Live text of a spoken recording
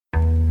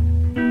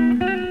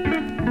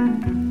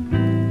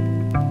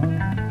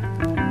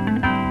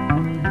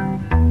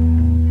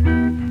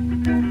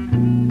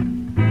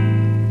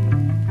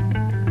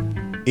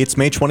It's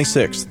May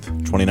 26th,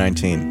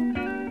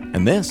 2019,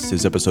 and this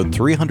is episode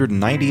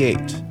 398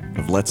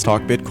 of Let's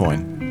Talk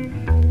Bitcoin.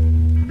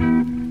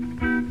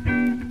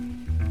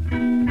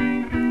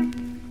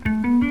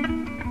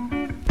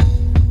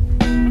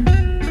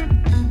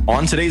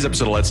 On today's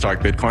episode of Let's Talk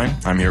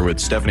Bitcoin, I'm here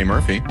with Stephanie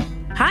Murphy.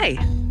 Hi.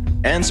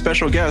 And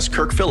special guest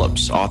Kirk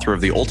Phillips, author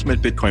of The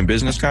Ultimate Bitcoin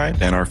Business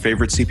Guide and our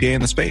favorite CPA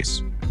in the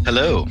space.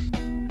 Hello.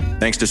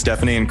 Thanks to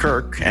Stephanie and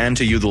Kirk, and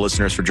to you, the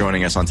listeners, for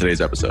joining us on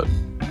today's episode.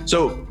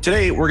 So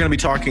today we're going to be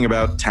talking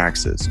about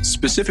taxes,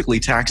 specifically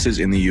taxes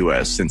in the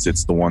US, since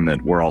it's the one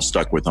that we're all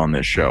stuck with on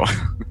this show.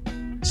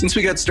 Since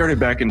we got started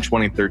back in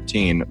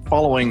 2013,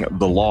 following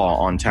the law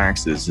on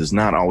taxes has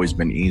not always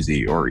been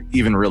easy or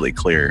even really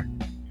clear.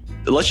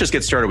 Let's just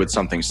get started with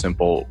something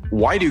simple.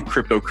 Why do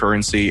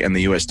cryptocurrency and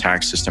the US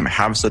tax system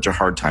have such a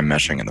hard time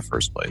meshing in the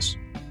first place?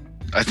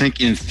 I think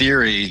in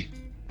theory,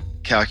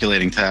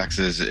 calculating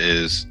taxes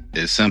is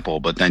simple,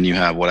 but then you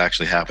have what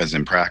actually happens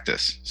in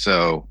practice.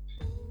 So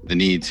the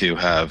need to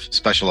have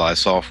specialized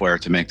software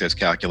to make those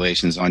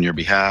calculations on your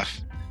behalf.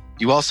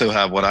 You also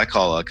have what I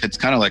call it's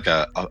kind of like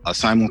a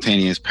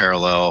simultaneous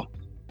parallel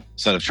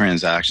set of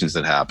transactions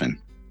that happen.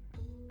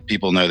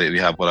 People know that we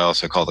have what I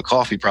also call the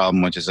coffee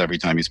problem, which is every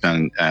time you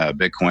spend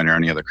Bitcoin or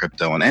any other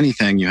crypto on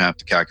anything, you have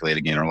to calculate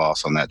a gain or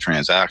loss on that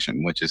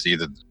transaction, which is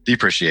either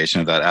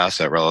depreciation of that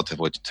asset relative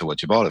to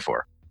what you bought it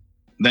for.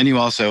 Then you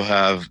also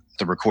have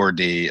to record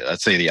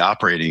let's say the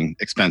operating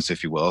expense,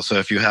 if you will. So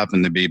if you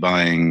happen to be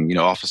buying,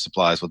 office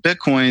supplies with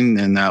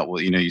Bitcoin, and that will,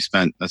 you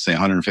spent, let's say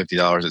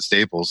 $150 at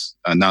Staples,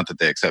 not that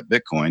they accept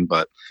Bitcoin,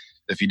 but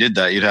if you did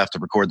that, you'd have to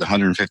record the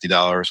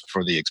 $150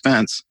 for the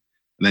expense.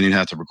 And then you'd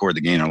have to record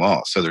the gain or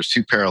loss. So there's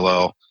two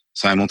parallel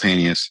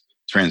simultaneous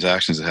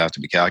transactions that have to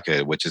be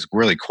calculated, which is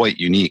really quite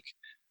unique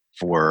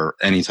for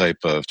any type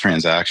of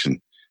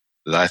transaction.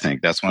 That I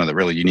think that's one of the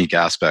really unique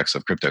aspects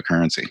of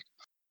cryptocurrency.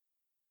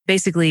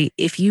 Basically,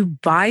 if you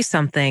buy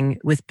something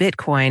with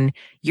Bitcoin,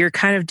 you're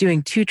kind of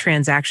doing two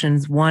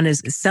transactions. One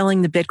is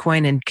selling the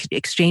Bitcoin and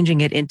exchanging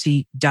it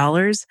into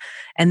dollars.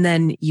 And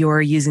then you're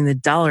using the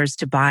dollars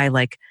to buy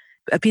like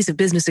a piece of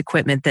business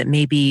equipment that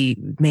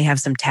may have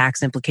some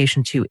tax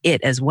implication to it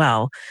as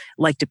well,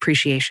 like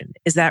depreciation.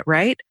 Is that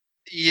right?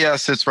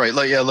 Yes, that's right.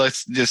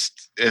 Let's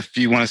just, if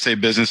you want to say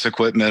business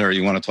equipment, or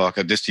you want to talk,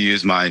 just to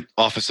use my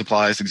office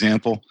supplies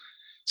example.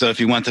 So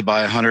if you went to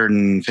buy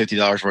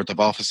 $150 worth of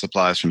office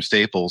supplies from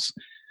Staples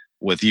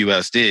with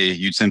USD,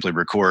 you'd simply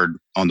record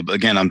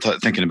again, I'm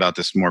thinking about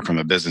this more from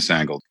a business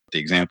angle, the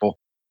example.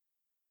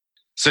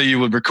 So you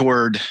would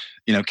record,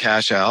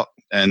 cash out,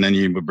 and then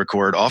you would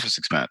record office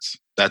expense.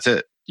 That's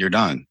it. You're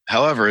done.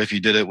 However, if you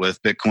did it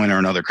with Bitcoin or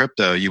another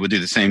crypto, you would do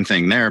the same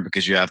thing there,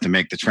 because you have to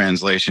make the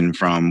translation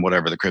from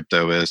whatever the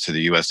crypto is to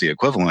the USD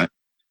equivalent.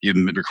 You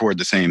record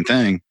the same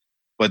thing,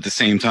 but at the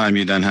same time,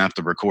 you then have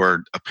to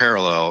record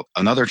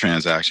another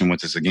transaction,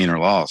 which is a gain or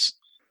loss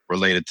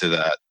related to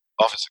that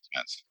office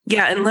expense.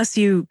 Yeah, unless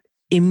you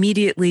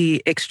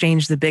immediately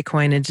exchange the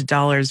Bitcoin into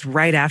dollars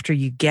right after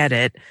you get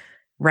it.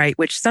 Right,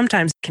 which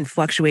sometimes can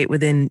fluctuate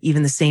within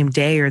even the same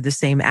day or the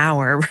same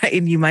hour, right?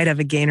 And you might have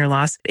a gain or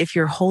loss. If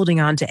you're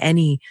holding on to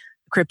any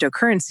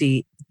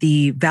cryptocurrency,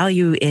 the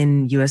value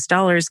in US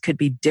dollars could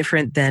be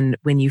different than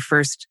when you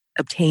first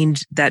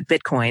obtained that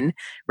Bitcoin,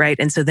 right?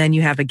 And so then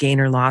you have a gain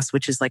or loss,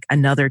 which is like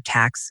another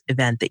tax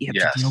event that you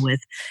have to deal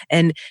with.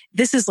 And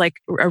this is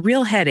like a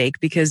real headache,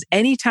 because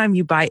anytime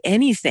you buy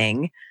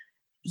anything,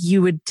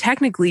 you would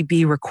technically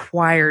be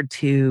required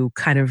to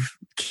kind of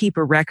keep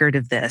a record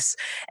of this.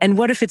 And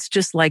what if it's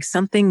just like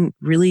something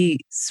really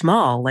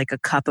small, like a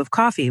cup of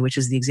coffee, which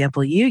is the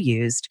example you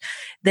used?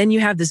 Then you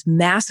have this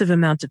massive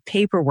amount of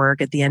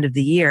paperwork at the end of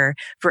the year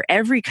for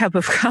every cup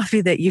of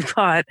coffee that you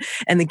bought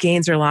and the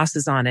gains or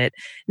losses on it.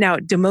 Now,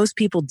 do most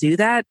people do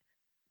that?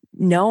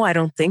 No, I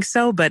don't think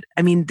so. But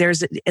I mean,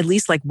 there's at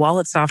least like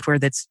wallet software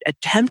that's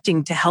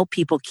attempting to help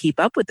people keep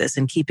up with this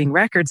and keeping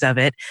records of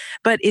it.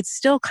 But it's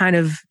still kind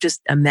of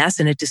just a mess,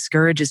 and it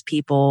discourages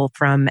people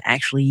from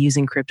actually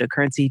using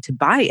cryptocurrency to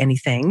buy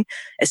anything,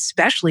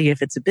 especially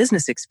if it's a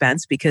business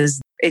expense,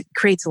 because it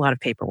creates a lot of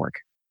paperwork.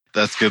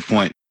 That's a good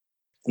point.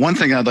 One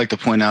thing I'd like to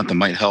point out that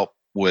might help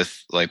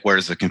with like, where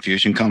does the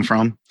confusion come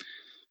from?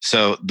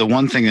 So the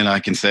one thing that I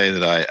can say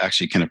that I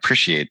actually can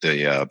appreciate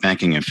the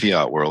banking and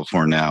fiat world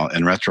for now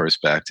in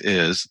retrospect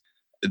is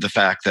the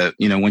fact that,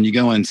 when you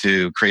go in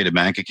to create a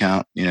bank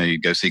account, you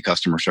go see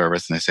customer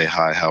service and they say,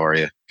 "Hi, how are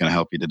you? Can I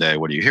help you today?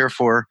 What are you here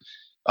for?"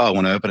 "Oh, I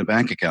want to open a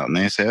bank account." And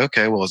they say,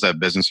 "Okay, well, is that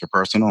business or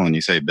personal?" And you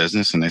say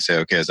business, and they say,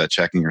 "Okay, is that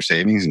checking or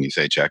savings?" And you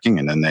say checking,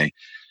 and then they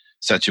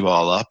set you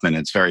all up, and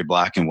it's very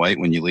black and white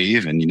when you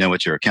leave, and you know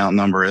what your account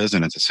number is,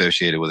 and it's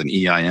associated with an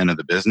EIN of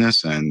the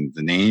business and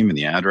the name and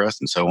the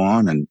address and so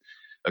on. And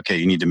okay,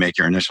 you need to make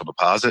your initial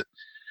deposit,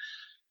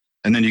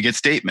 and then you get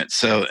statements.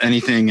 So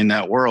anything in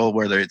that world,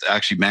 whether it's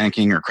actually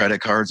banking or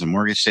credit cards and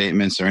mortgage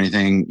statements or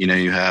anything,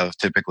 you have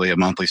typically a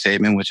monthly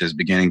statement, which is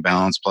beginning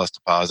balance plus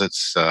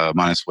deposits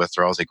minus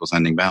withdrawals equals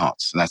ending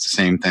balance. And that's the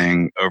same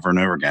thing over and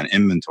over again.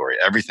 Inventory,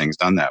 everything's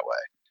done that way.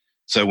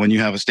 So when you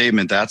have a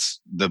statement, that's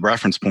the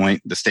reference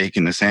point, the stake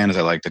in the sand, as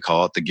I like to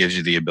call it, that gives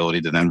you the ability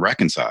to then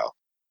reconcile.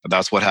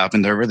 That's what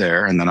happened over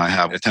there. And then I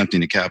have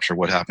attempting to capture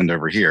what happened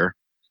over here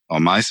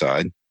on my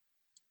side,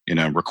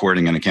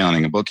 recording and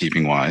accounting and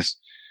bookkeeping wise.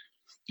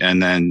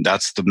 And then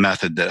that's the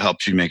method that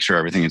helps you make sure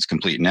everything is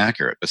complete and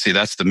accurate. But see,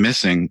 that's the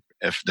missing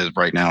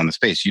right now in the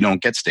space. You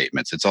don't get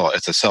statements. It's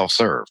a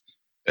self-serve.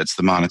 It's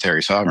the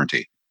monetary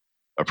sovereignty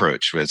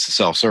approach. It's the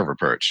self-serve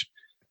approach.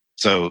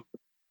 So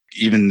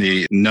even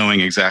the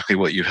knowing exactly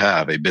what you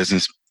have, a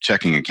business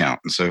checking account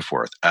and so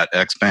forth at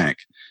X bank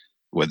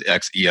with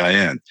X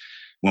EIN.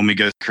 When we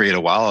go create a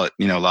wallet,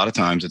 a lot of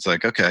times it's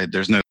like, okay,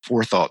 there's no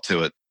forethought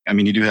to it. I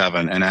mean, you do have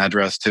an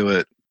address to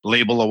it,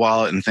 label a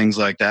wallet and things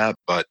like that,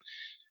 but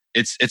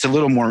it's a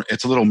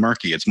little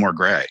murky. It's more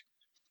gray.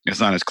 It's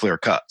not as clear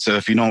cut. So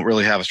if you don't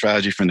really have a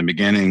strategy from the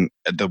beginning,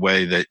 the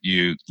way that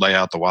you lay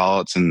out the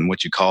wallets and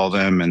what you call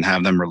them and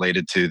have them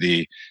related to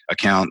the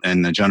account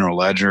and the general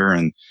ledger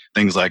and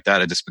things like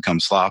that, it just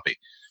becomes sloppy.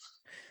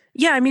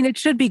 Yeah, I mean, it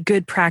should be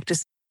good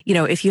practice.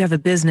 If you have a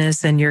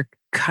business and you're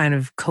kind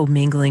of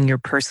commingling your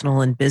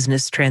personal and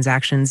business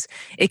transactions,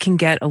 it can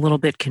get a little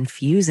bit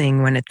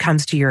confusing when it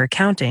comes to your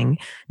accounting,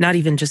 not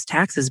even just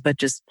taxes, but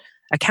just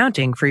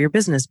accounting for your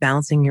business,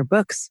 balancing your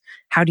books.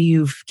 How do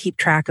you keep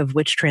track of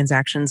which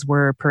transactions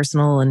were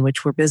personal and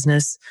which were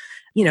business?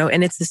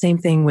 And it's the same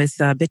thing with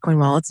Bitcoin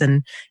wallets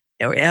and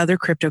other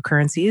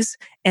cryptocurrencies.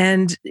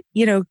 And,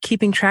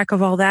 keeping track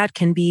of all that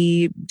can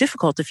be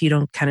difficult if you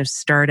don't kind of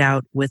start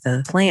out with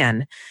a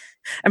plan.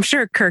 I'm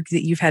sure, Kirk,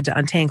 that you've had to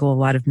untangle a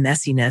lot of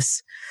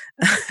messiness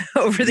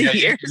over the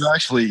years.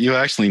 You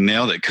actually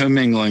nailed it.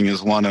 Commingling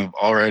is one of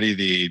already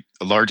the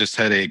largest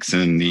headaches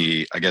in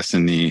the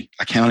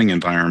accounting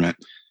environment.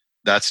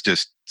 That's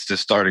just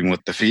starting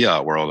with the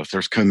fiat world. If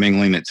there's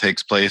commingling that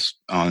takes place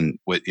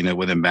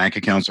within bank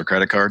accounts or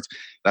credit cards,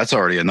 that's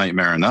already a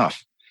nightmare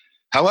enough.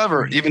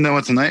 However, even though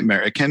it's a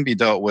nightmare, it can be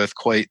dealt with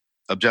quite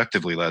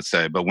objectively, let's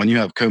say. But when you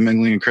have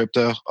commingling in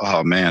crypto,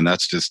 oh man,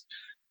 that's just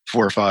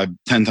 4 or 5,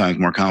 10 times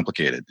more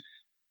complicated.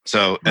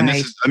 So, and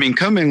right.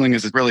 Commingling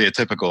is really a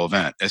typical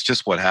event. It's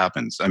just what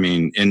happens. I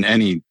mean, in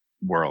any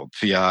world,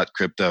 fiat,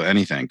 crypto,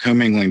 anything,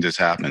 commingling just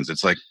happens.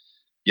 It's like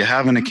you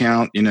have an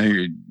account,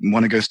 you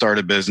want to go start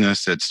a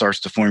business. It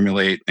starts to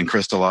formulate and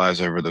crystallize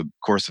over the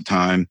course of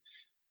time.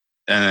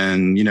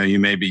 And, you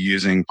may be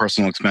using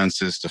personal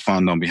expenses to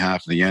fund on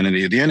behalf of the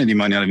entity. The entity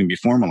might not even be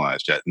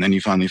formalized yet. And then you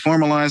finally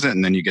formalize it,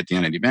 and then you get the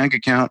entity bank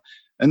account.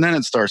 And then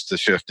it starts to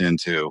shift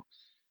into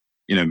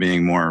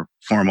being more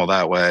formal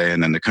that way,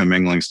 and then the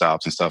commingling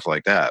stops and stuff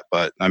like that.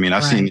 But I mean,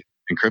 I've seen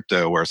in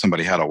crypto where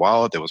somebody had a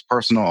wallet that was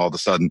personal, all of a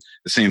sudden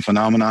the same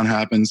phenomenon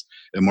happens,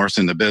 it morphs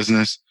into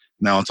business.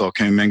 Now it's all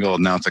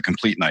commingled, now it's a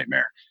complete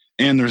nightmare.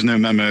 And there's no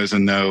memos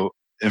and no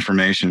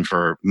information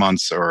for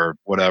months or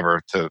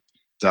whatever to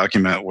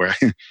document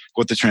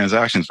what the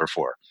transactions were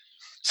for.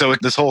 So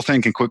this whole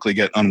thing can quickly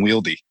get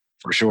unwieldy,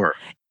 for sure.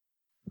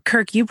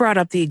 Kirk, you brought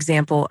up the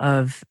example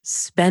of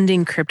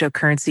spending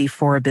cryptocurrency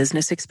for a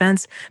business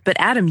expense. But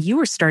Adam, you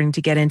were starting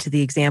to get into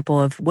the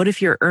example of what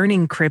if you're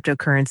earning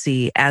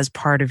cryptocurrency as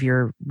part of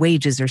your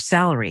wages or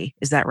salary?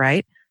 Is that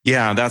right?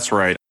 Yeah, that's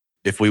right.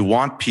 If we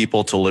want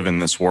people to live in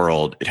this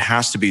world, it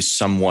has to be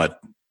somewhat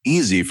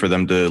easy for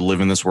them to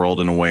live in this world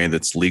in a way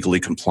that's legally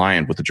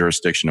compliant with the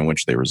jurisdiction in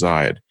which they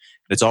reside.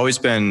 It's always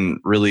been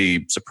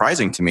really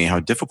surprising to me how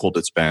difficult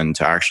it's been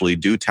to actually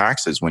do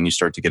taxes when you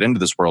start to get into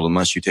this world,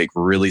 unless you take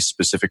really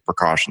specific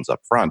precautions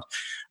up front.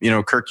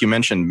 Kirk, you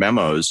mentioned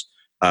memos,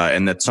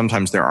 and that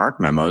sometimes there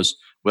aren't memos.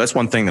 Well, that's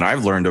one thing that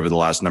I've learned over the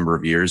last number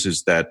of years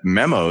is that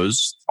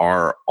memos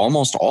are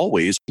almost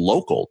always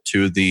local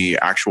to the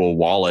actual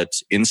wallet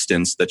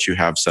instance that you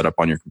have set up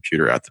on your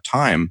computer at the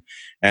time.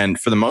 And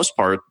for the most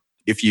part,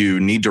 if you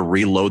need to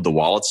reload the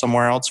wallet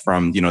somewhere else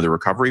from, the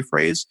recovery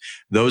phrase,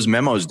 those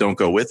memos don't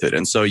go with it.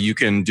 And so you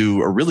can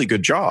do a really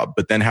good job,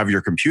 but then have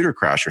your computer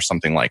crash or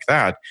something like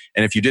that.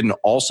 And if you didn't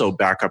also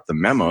back up the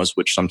memos,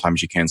 which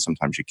sometimes you can,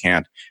 sometimes you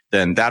can't,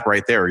 then that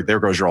right there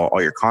goes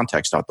all your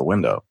context out the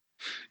window.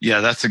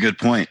 Yeah, that's a good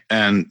point.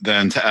 And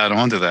then to add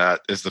on to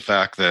that is the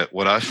fact that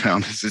what I've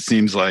found is it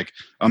seems like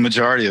a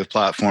majority of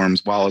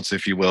platforms, wallets,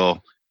 if you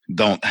will,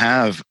 don't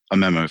have a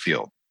memo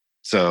field.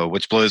 So,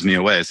 which blows me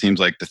away. It seems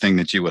like the thing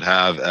that you would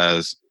have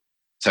as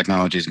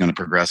technology is going to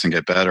progress and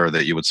get better,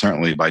 that you would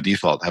certainly by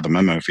default have a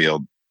memo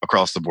field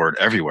across the board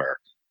everywhere.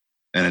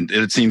 And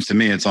it seems to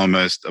me it's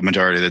almost a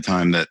majority of the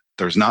time that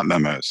there's not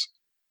memos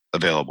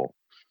available.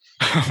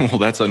 Well,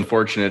 that's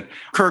unfortunate.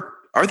 Kirk,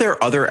 are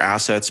there other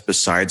assets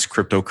besides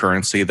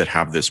cryptocurrency that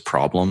have this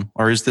problem?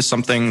 Or is this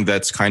something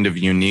that's kind of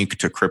unique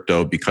to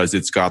crypto because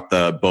it's got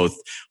the both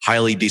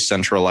highly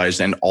decentralized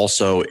and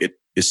also it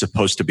is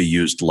supposed to be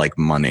used like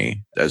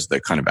money as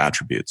the kind of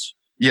attributes?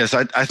 Yes,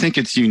 I think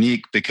it's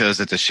unique because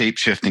it's a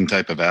shape-shifting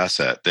type of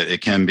asset, that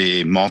it can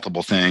be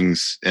multiple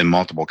things in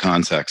multiple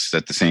contexts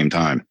at the same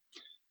time.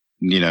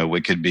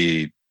 It could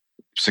be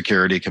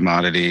security,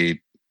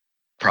 commodity,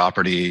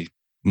 property.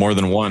 More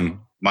than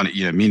one. Money,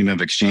 medium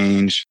of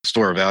exchange,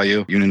 store of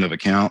value, unit of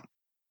account.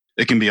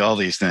 It can be all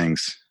these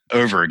things.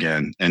 over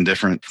again in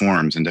different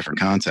forms and different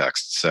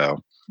contexts. So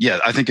yeah,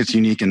 I think it's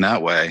unique in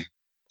that way.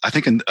 I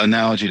think an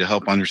analogy to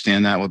help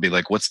understand that would be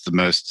like, what's the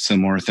most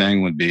similar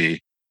thing would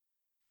be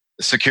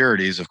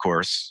securities, of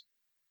course,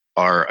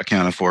 are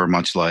accounted for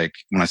much like,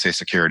 when I say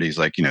securities,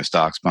 like,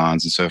 stocks,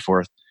 bonds, and so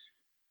forth,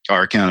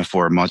 are accounted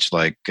for much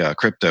like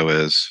crypto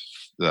is,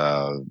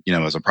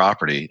 as a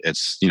property.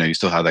 It's, you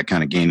still have that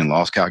kind of gain and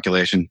loss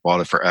calculation.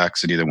 Bought it for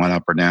X, it either went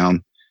up or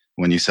down.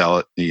 When you sell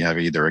it, you have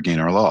either a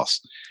gain or a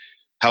loss.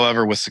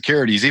 However, with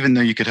securities, even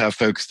though you could have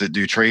folks that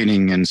do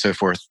trading and so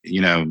forth,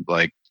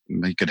 like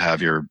you could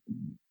have your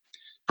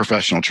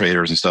professional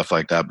traders and stuff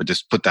like that, but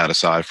just put that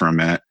aside for a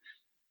minute.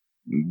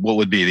 What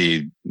would be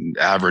the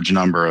average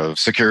number of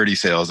security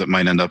sales that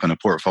might end up in a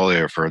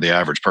portfolio for the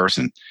average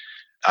person?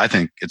 I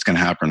think it's going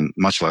to happen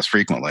much less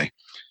frequently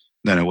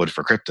than it would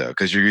for crypto,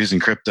 because you're using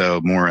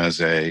crypto more as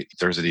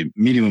there's a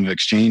medium of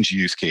exchange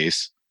use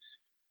case,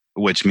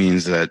 which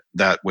means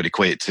that would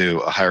equate to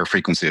a higher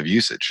frequency of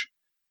usage.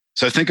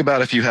 So think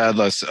about if you had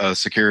a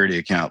security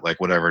account, like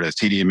whatever it is,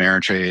 TD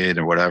Ameritrade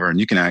or whatever, and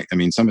you can,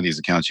 some of these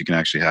accounts, you can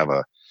actually have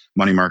a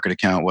money market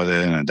account with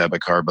it and a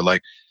debit card,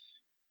 but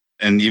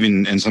and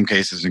even in some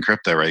cases in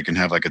crypto, right, you can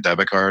have like a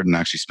debit card and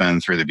actually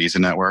spend through the Visa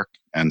network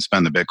and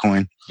spend the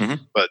Bitcoin.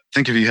 Mm-hmm. But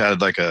think if you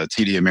had like a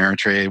TD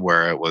Ameritrade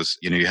where it was,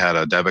 you had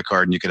a debit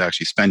card and you could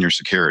actually spend your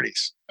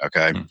securities.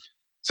 Okay. Mm-hmm.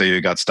 So you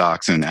got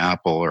stocks in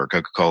Apple or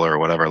Coca-Cola or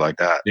whatever like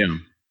that. Yeah.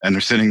 And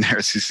they're sitting there,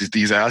 it's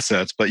these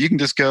assets, but you can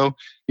just go,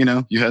 you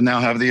now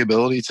have the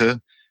ability to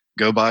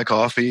go buy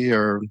coffee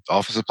or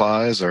office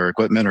supplies or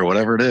equipment or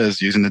whatever it is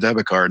using the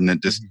debit card, and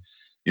it just,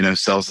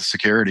 sells the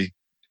security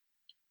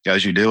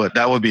as you do it.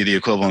 That would be the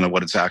equivalent of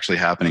what is actually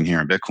happening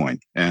here in Bitcoin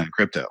and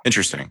crypto.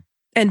 Interesting.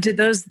 And did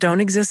those don't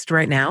exist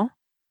right now?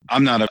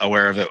 I'm not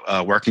aware of it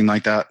working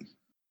like that.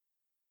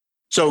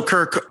 So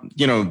Kirk,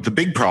 the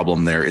big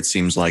problem there, it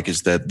seems like,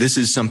 is that this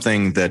is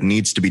something that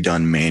needs to be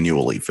done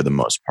manually for the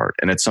most part.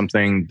 And it's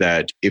something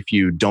that if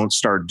you don't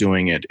start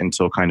doing it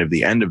until kind of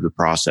the end of the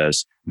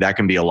process, that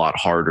can be a lot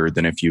harder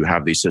than if you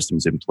have these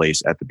systems in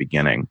place at the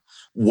beginning.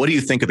 What do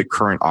you think of the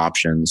current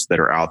options that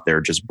are out there,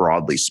 just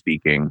broadly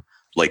speaking?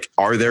 Like,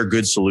 are there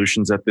good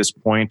solutions at this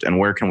point, and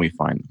where can we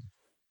find them?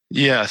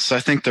 Yes, I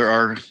think there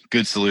are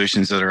good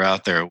solutions that are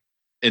out there.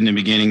 In the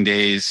beginning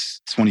days,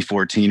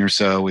 2014 or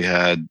so, we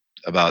had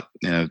about,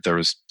 there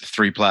was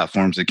 3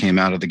 platforms that came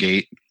out of the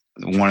gate.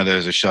 One of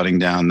those is shutting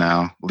down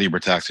now.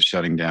 LibreTax is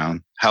shutting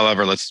down.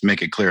 However, let's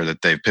make it clear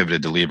that they've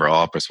pivoted to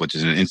LibreOffice, which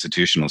is an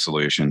institutional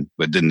solution,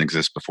 but didn't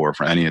exist before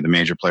for any of the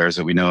major players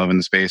that we know of in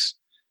the space.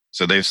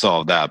 So they've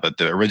solved that. But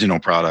the original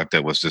product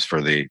that was just for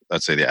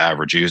let's say the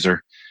average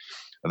user,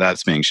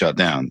 that's being shut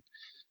down.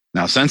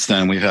 Now, since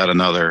then, we've had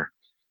another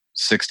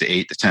 6 to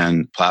 8 to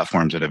 10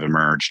 platforms that have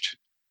emerged,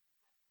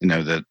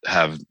 that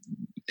have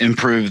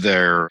improved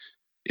their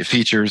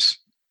features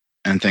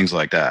and things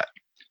like that.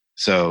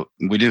 So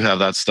we do have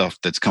that stuff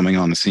that's coming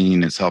on the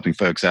scene. It's helping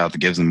folks out, that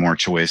gives them more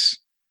choice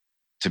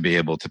to be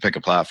able to pick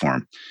a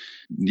platform.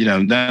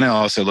 Then I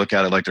also look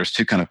at it like there's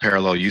 2 kind of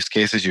parallel use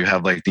cases. You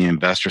have like the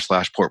investor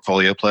 /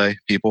 portfolio play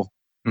people,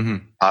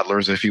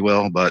 hodlers, if you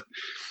will, but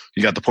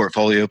you got the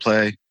portfolio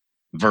play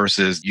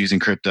versus using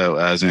crypto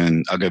as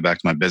in, I'll go back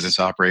to my business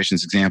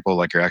operations example,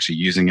 like you're actually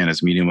using it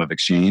as medium of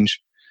exchange.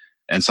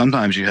 And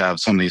sometimes you have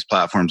some of these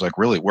platforms like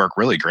really work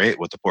really great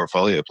with the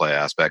portfolio play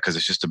aspect, because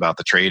it's just about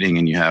the trading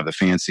and you have the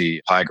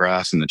fancy pie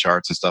graphs and the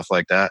charts and stuff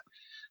like that.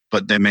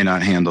 But they may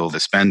not handle the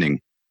spending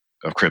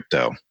of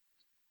crypto,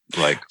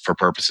 like for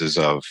purposes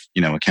of,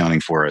 accounting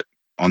for it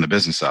on the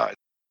business side.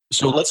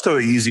 So let's go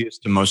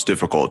easiest to most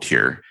difficult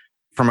here.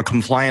 From a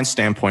compliance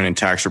standpoint and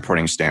tax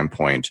reporting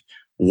standpoint,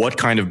 what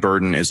kind of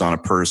burden is on a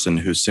person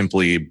who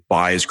simply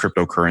buys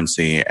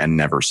cryptocurrency and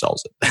never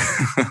sells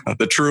it?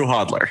 The true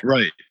hodler.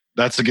 Right.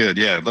 That's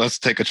let's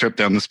take a trip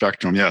down the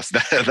spectrum. Yes,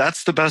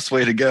 that's the best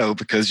way to go,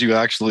 because you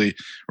actually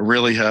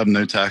really have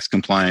no tax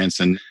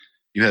compliance and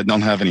you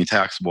don't have any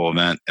taxable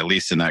event, at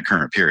least in that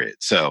current period.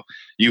 So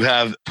you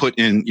have put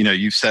in,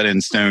 you've set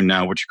in stone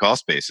now what your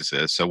cost basis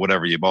is. So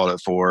whatever you bought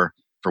it for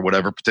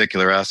whatever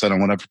particular asset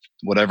on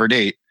whatever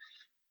date,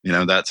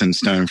 that's in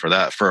stone for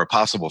a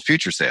possible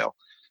future sale.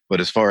 But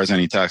as far as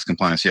any tax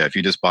compliance, if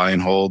you just buy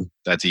and hold,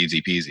 that's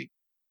easy peasy.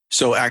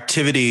 So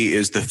activity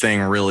is the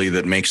thing really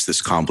that makes this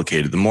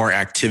complicated. The more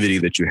activity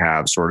that you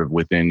have sort of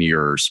within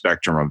your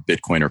spectrum of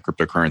Bitcoin or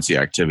cryptocurrency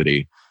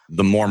activity,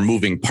 the more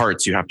moving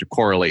parts you have to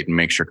correlate and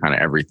make sure kind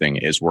of everything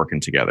is working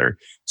together.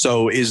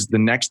 So is the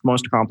next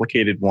most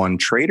complicated one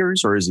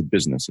traders, or is it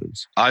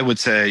businesses? I would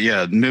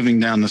say, moving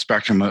down the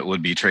spectrum, it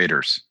would be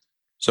traders.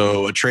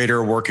 So a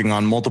trader working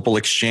on multiple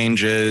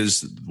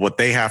exchanges, what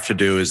they have to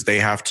do is they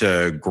have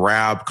to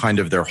grab kind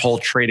of their whole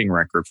trading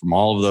record from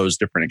all of those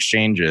different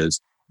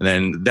exchanges. And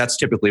then that's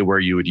typically where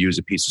you would use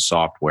a piece of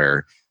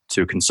software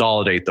to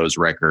consolidate those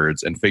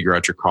records and figure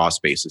out your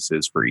cost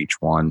bases for each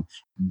one.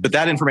 But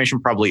that information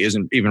probably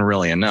isn't even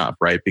really enough,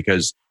 right?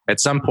 Because at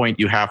some point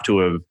you have to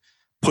have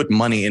put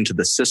money into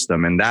the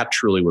system, and that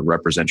truly would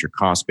represent your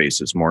cost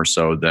basis more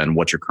so than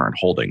what your current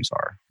holdings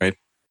are, right?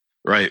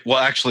 Right. Well,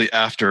 actually,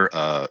 after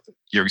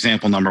your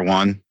example number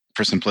 1,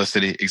 for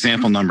simplicity.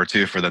 Example number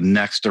 2 for the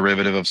next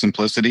derivative of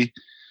simplicity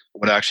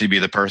would actually be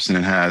the person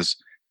that has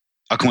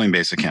a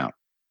Coinbase account.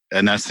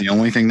 And that's the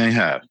only thing they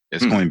have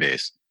is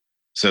Coinbase.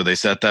 So they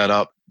set that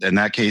up. In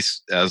that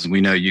case, as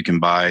we know, you can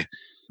buy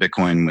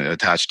Bitcoin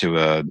attached to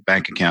a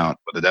bank account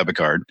with a debit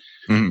card.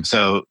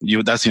 So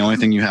that's the only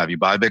thing you have. You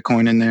buy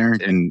Bitcoin in there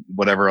and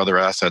whatever other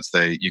assets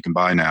you can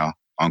buy now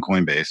on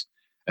Coinbase,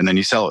 and then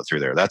you sell it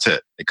through there. That's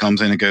it. It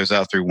comes in, it goes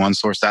out through one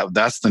source.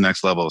 That's the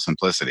next level of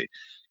simplicity,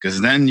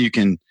 because then you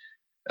can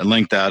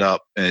link that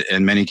up.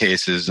 In many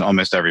cases,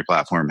 almost every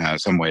platform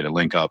has some way to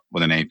link up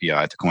with an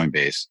API to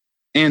Coinbase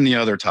and the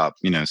other top,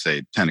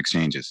 say 10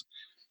 exchanges.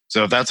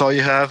 So if that's all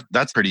you have,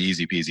 that's pretty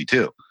easy peasy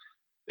too.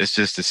 It's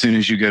just as soon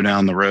as you go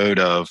down the road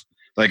of,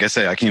 like I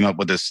say, I came up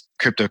with this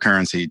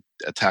cryptocurrency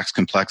tax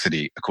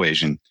complexity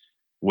equation,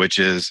 which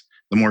is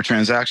the more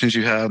transactions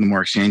you have, the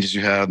more exchanges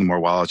you have, the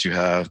more wallets you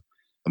have,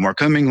 the more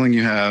commingling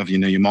you have,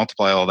 you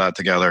multiply all that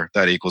together,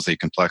 that equals the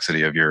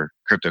complexity of your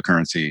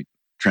cryptocurrency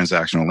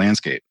transactional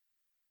landscape.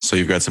 So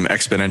you've got some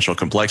exponential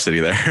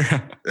complexity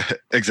there.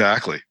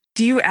 Exactly.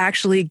 Do you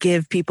actually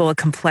give people a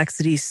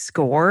complexity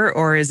score,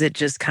 or is it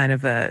just kind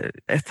of a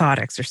thought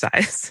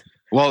exercise?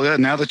 Well, yeah,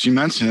 now that you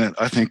mention it,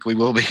 I think we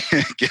will be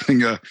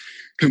giving a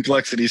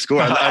complexity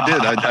score. I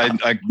did.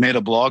 I made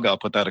a blog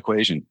up with that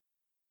equation.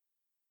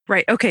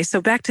 Right. Okay.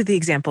 So back to the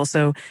example.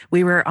 So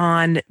we were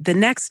on the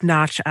next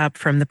notch up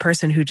from the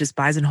person who just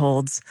buys and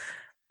holds.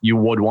 You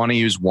would want to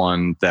use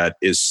one that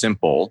is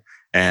simple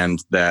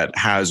and that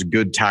has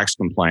good tax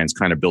compliance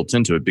kind of built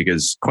into it,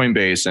 because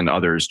Coinbase and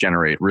others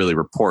generate really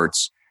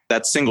reports.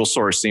 That single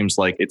source seems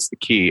like it's the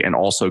key, and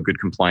also good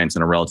compliance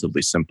in a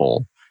relatively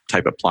simple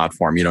type of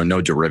platform,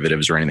 no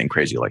derivatives or anything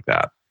crazy like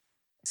that.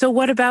 So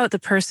what about the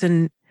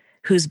person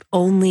who's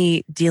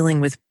only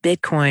dealing with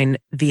Bitcoin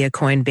via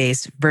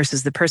Coinbase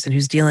versus the person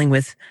who's dealing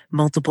with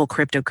multiple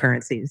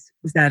cryptocurrencies?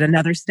 Is that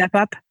another step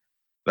up?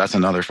 That's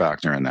another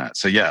factor in that.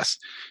 So yes,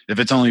 if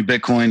it's only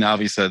Bitcoin,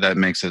 obviously that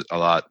makes it a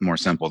lot more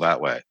simple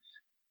that way.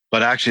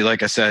 But actually,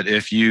 like I said,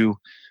 if you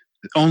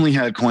only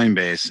had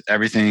Coinbase,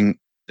 everything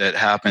that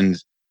happened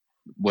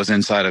was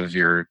inside of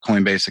your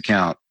Coinbase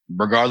account,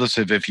 regardless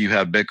of if you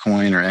have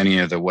Bitcoin or any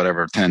of the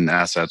whatever 10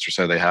 assets or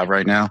so they have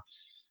right now.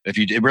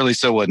 It really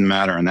still wouldn't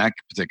matter in that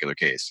particular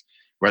case,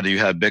 whether you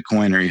had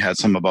Bitcoin or you had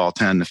some of all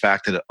 10. The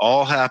fact that it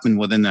all happened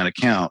within that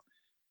account,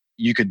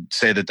 you could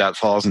say that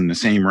falls in the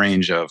same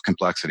range of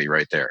complexity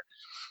right there.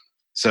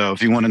 So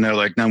if you want to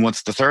know, now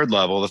what's the third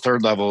level? The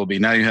third level will be,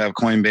 now you have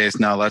Coinbase.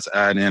 Now let's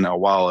add in a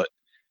wallet.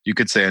 You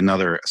could say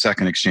another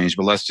second exchange,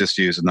 but let's just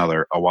use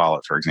a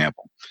wallet, for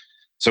example.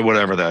 So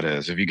whatever that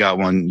is, if you got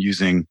one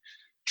using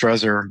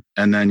Trezor,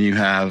 and then you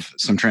have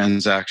some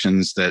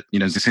transactions that,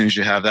 as soon as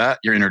you have that,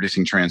 you're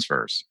introducing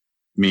transfers,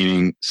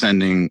 meaning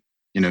sending,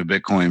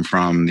 Bitcoin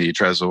from the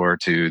Trezor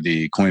to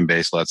the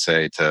Coinbase, let's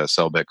say, to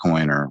sell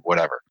Bitcoin or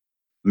whatever.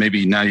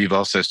 Maybe now you've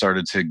also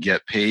started to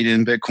get paid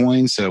in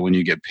Bitcoin. So when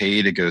you get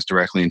paid, it goes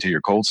directly into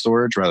your cold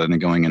storage rather than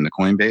going into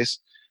Coinbase.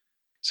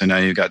 So now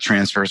you've got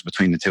transfers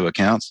between the two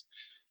accounts.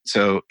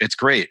 So it's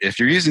great. If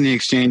you're using the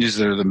exchanges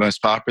that are the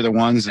most popular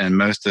ones, and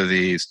most of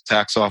these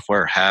tax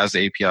software has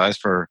APIs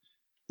for,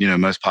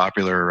 most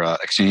popular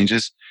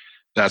exchanges,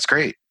 that's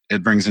great.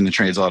 It brings in the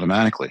trades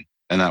automatically,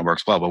 and that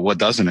works well. But what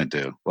doesn't it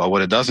do? Well,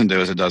 what it doesn't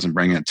do is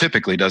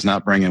typically does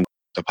not bring in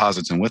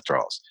deposits and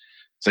withdrawals.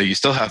 So you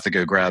still have to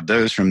go grab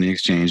those from the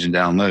exchange and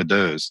download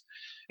those.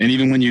 And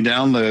even when you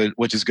download,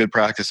 which is good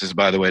practices,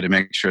 by the way, to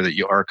make sure that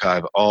you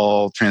archive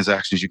all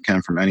transactions you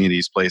can from any of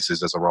these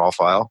places as a raw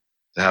file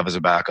to have as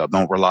a backup.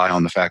 Don't rely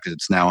on the fact that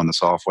it's now in the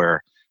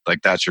software,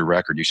 like that's your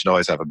record. You should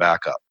always have a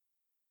backup.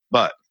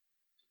 But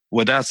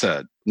with that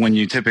said, when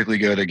you typically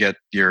go to get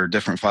your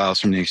different files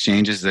from the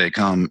exchanges, they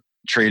come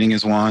trading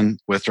is one,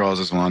 withdrawals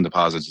is one,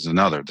 deposits is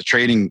another. The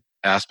trading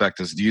aspect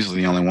is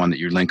usually the only one that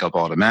you link up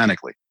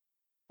automatically.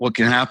 What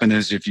can happen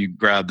is if you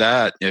grab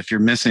that, if you're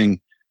missing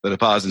the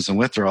deposits and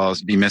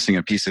withdrawals, be missing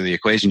a piece of the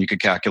equation, you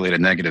could calculate a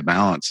negative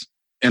balance.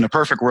 In a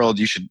perfect world,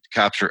 you should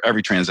capture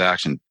every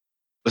transaction,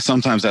 but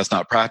sometimes that's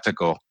not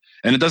practical.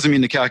 And it doesn't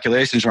mean the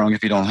calculation's wrong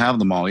if you don't have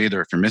them all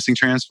either, if you're missing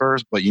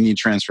transfers, but you need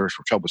transfers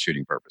for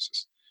troubleshooting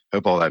purposes.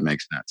 Hope all that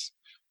makes sense.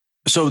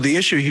 So the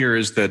issue here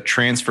is that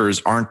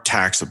transfers aren't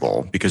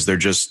taxable because they're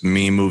just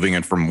me moving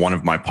it from one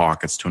of my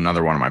pockets to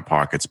another one of my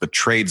pockets, but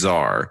trades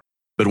are.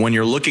 But when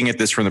you're looking at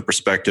this from the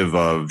perspective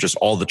of just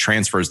all the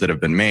transfers that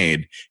have been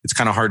made, it's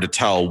kind of hard to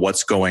tell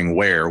what's going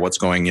where, what's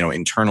going,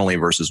 internally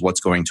versus what's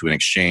going to an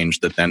exchange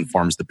that then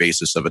forms the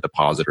basis of a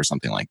deposit or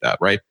something like that,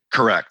 right?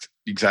 Correct.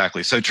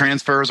 Exactly. So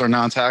transfers are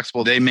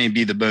non-taxable. They may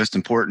be the most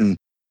important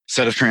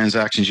set of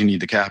transactions you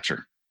need to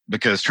capture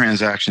because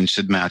transactions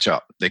should match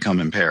up. They come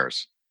in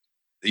pairs.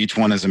 Each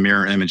one is a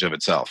mirror image of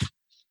itself.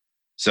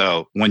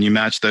 So when you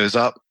match those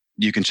up,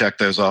 you can check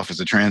those off as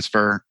a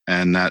transfer,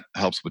 and that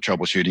helps with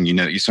troubleshooting.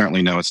 You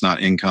certainly know it's not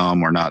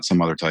income or not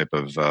some other type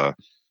of,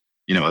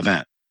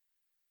 event.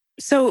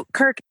 So,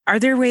 Kirk, are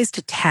there ways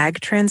to tag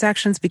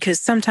transactions?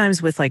 Because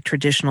sometimes with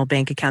traditional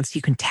bank accounts,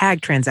 you can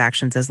tag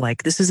transactions as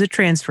this is a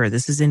transfer,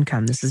 this is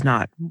income, this is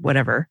not,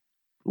 whatever.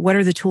 What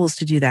are the tools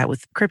to do that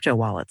with crypto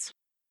wallets?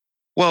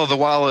 Well, the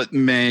wallet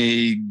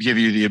may give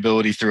you the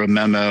ability through a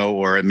memo,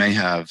 or it may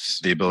have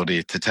the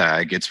ability to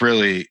tag. It's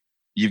really,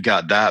 you've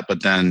got that,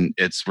 but then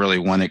it's really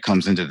when it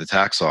comes into the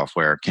tax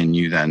software, can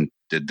you then,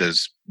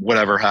 does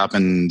whatever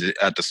happened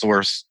at the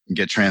source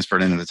get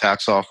transferred into the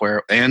tax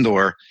software, and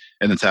or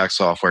in the tax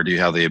software, do you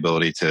have the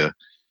ability to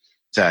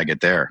tag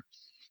it there?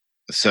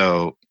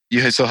 So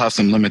you still have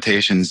some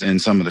limitations in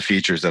some of the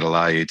features that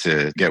allow you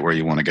to get where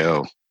you want to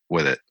go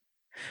with it.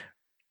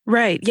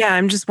 Right. Yeah.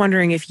 I'm just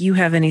wondering if you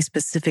have any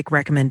specific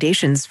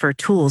recommendations for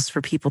tools for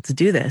people to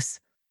do this.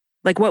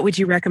 Like, what would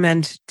you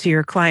recommend to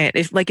your client?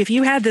 If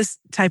you had this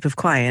type of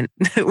client,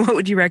 what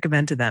would you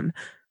recommend to them?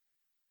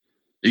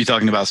 Are you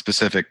talking about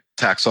specific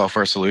tax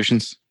software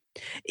solutions?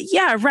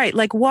 Yeah, right.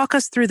 Like, walk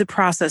us through the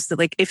process that,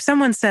 like, if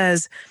someone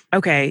says,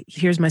 okay,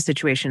 here's my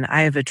situation.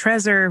 I have a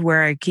Trezor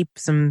where I keep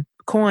some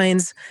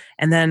coins,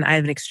 and then I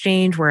have an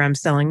exchange where I'm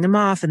selling them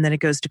off, and then it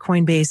goes to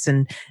Coinbase.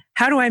 And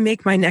how do I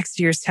make my next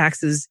year's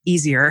taxes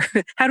easier?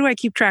 How do I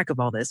keep track of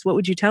all this? What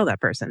would you tell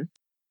that person?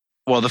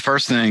 Well, the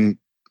first thing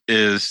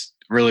is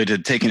really to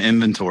take an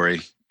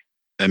inventory.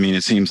 I mean,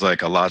 it seems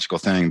like a logical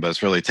thing, but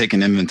it's really take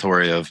an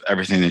inventory of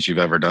everything that you've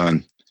ever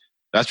done.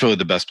 That's really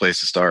the best place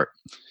to start.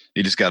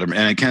 You just got to,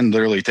 and it can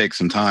literally take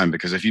some time,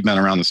 because if you've been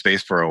around the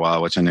space for a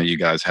while, which I know you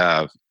guys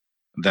have,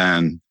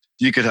 then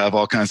you could have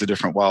all kinds of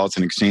different wallets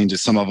and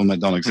exchanges, some of them that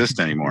don't exist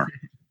anymore.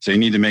 So you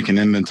need to make an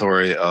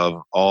inventory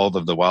of all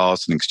of the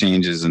wallets and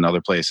exchanges and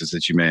other places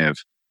that you may have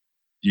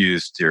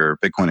used your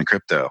Bitcoin and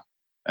crypto.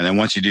 And then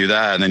once you do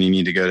that, then you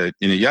need to go to,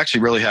 you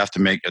actually really have to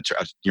make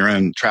your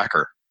own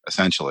tracker,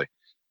 essentially.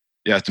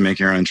 You have to make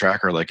your own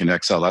tracker like in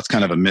Excel. That's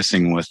kind of a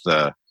missing with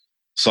the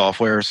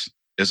softwares,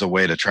 is a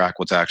way to track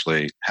what's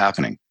actually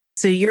happening.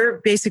 So you're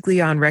basically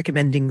on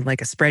recommending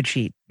like a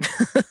spreadsheet.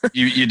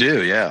 You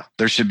do, yeah.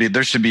 There should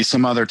be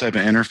some other type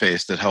of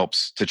interface that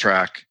helps to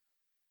track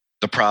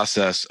the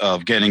process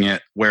of getting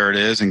it where it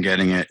is and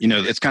getting it.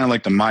 It's kind of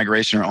like the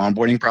migration or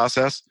onboarding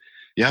process.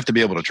 You have to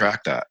be able to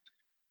track that.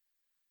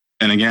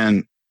 And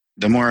again,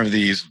 the more of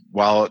these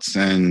wallets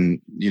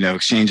and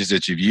exchanges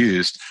that you've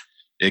used,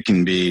 it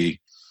can be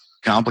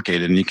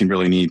complicated, and you can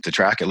really need to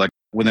track it. Like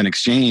with an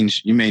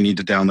exchange, you may need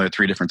to download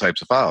 3 different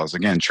types of files.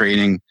 Again,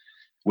 trading,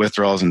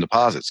 withdrawals, and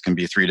deposits can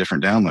be 3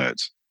 different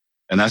downloads.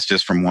 And that's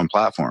just from one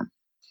platform.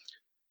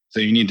 So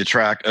you need to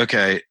track,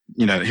 okay,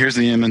 here's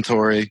the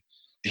inventory.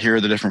 Here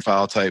are the different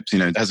file types.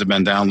 Has it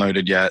been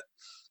downloaded yet?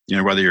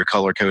 Whether you're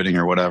color coding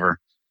or whatever.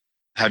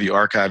 Have you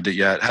archived it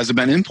yet? Has it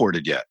been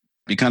imported yet?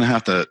 You kind of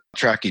have to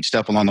track each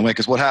step along the way,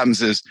 because what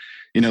happens is,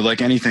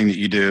 like anything that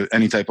you do,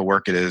 any type of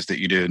work it is that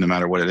you do, no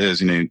matter what it is,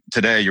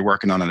 today you're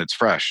working on it, it's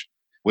fresh.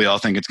 We all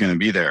think it's going to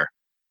be there.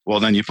 Well,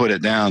 then you put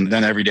it down,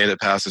 then every day that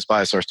passes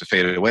by starts to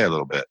fade away a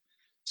little bit.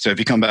 So if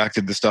you come back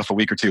to the stuff a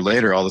week or two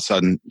later, all of a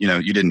sudden,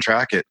 you didn't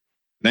track it.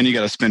 Then you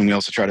got to spin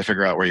wheels to try to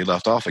figure out where you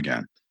left off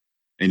again.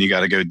 And you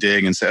got to go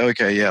dig and say,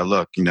 okay, yeah,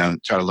 look,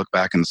 try to look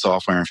back in the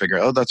software and figure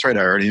out, oh, that's right,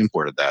 I already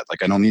imported that.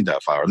 Like, I don't need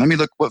that file. Or let me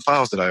look, what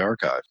files did I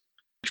archive?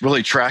 It's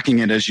really tracking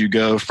it as you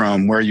go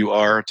from where you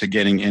are to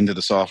getting into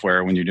the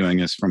software when you're doing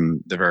this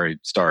from the very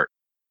start.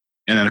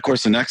 And then, of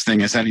course, the next thing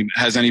is,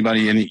 has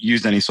anybody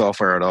used any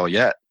software at all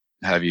yet?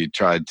 Have you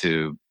tried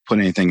to put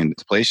anything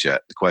into place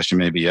yet? The question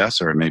may be yes,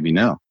 or it may be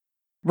no.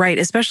 Right.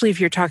 Especially if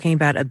you're talking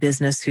about a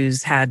business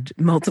who's had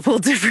multiple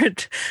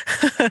different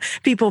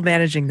people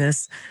managing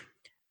this.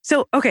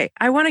 So, okay,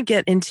 I want to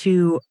get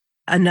into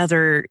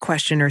another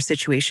question or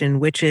situation,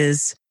 which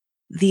is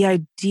the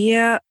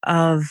idea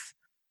of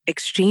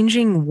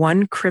exchanging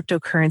one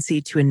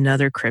cryptocurrency to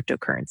another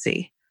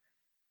cryptocurrency.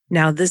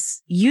 Now,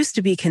 this used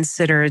to be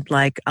considered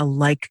like a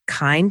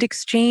like-kind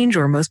exchange,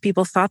 or most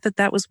people thought that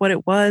that was what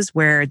it was,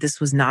 where this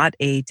was not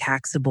a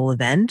taxable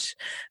event.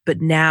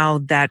 But now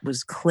that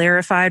was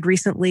clarified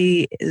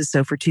recently.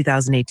 So for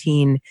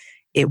 2018,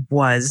 it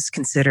was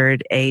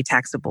considered a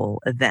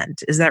taxable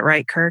event. Is that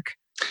right, Kirk?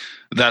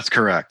 That's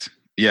correct.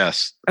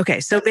 Yes. Okay.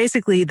 So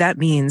basically that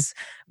means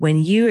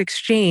when you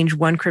exchange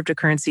one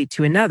cryptocurrency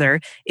to another,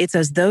 it's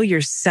as though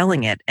you're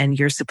selling it, and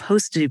you're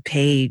supposed to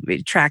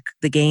track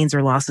the gains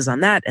or losses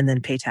on that and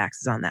then pay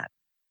taxes on that,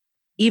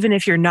 even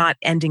if you're not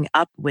ending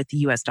up with the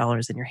US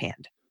dollars in your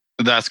hand.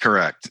 That's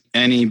correct.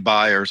 Any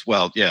buyer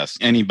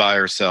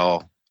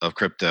sell of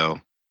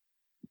crypto.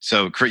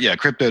 So yeah,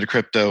 crypto to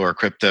crypto or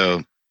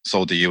crypto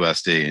sold to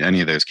USD, in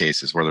any of those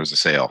cases where there's a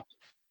sale,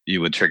 you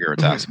would trigger a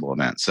taxable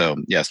event. So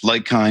yes,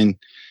 like kind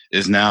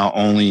is now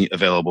only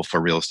available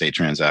for real estate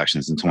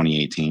transactions in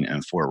 2018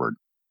 and forward.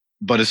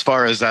 But as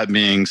far as that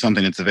being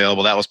something that's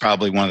available, that was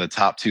probably one of the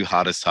top 2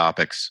 hottest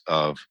topics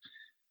of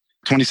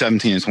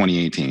 2017 and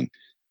 2018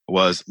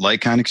 was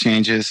like kind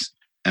exchanges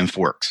and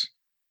forks.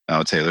 I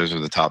would say those are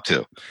the top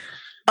 2.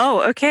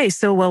 Oh, okay.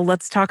 So, well,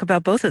 let's talk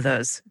about both of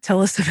those.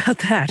 Tell us about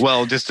that.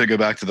 Well, just to go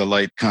back to the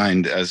like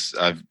kind, as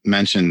I've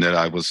mentioned, that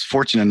I was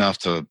fortunate enough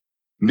to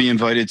be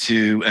invited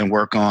to and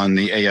work on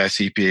the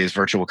AICPA's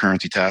Virtual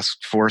Currency Task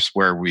Force,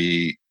 where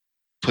we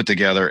put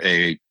together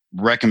a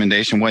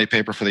recommendation white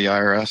paper for the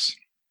IRS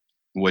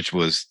which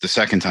was the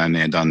second time they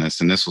had done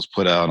this. And this was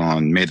put out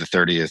on May the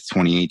 30th,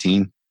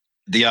 2018.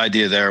 The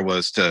idea there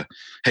was to,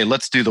 hey,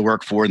 let's do the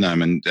work for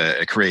them and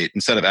create,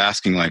 instead of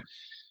asking like,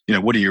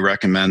 what do you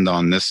recommend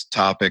on this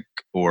topic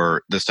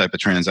or this type of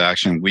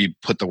transaction? We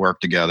put the work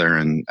together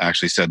and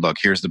actually said, look,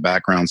 here's the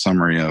background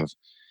summary of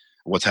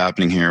what's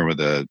happening here with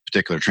a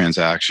particular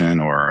transaction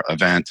or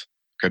event,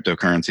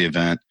 cryptocurrency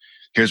event.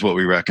 Here's what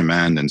we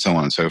recommend, and so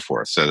on and so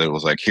forth. So that it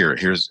was like,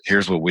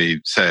 here's what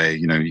we say.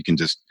 You can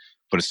just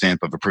put a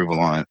stamp of approval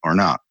on it or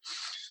not.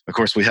 Of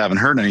course, we haven't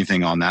heard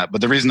anything on that.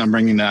 But the reason I'm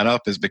bringing that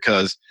up is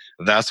because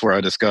that's where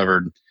I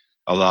discovered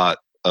a lot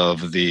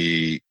of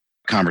the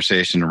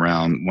conversation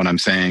around what I'm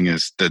saying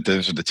is that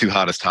those are the two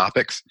hottest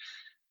topics.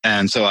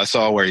 And so I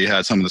saw where you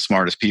had some of the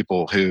smartest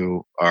people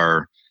who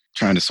are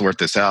trying to sort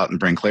this out and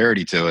bring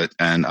clarity to it.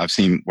 And I've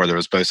seen where there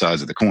was both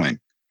sides of the coin.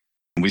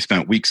 We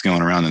spent weeks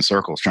going around in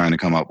circles trying to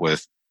come up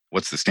with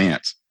what's the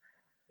stance.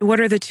 What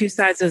are the two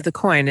sides of the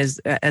coin,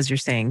 as you're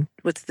saying?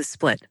 What's the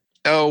split?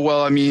 Oh,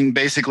 well, I mean,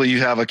 basically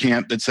you have a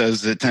camp that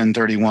says that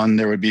 1031,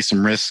 there would be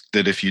some risk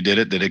that if you did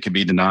it, that it could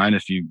be denied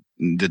if you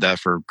did that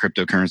for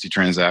cryptocurrency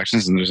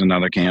transactions. And there's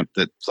another camp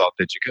that thought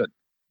that you could.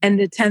 And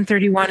the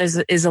 1031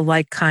 is a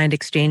like-kind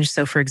exchange.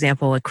 So, for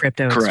example, a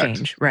crypto Correct.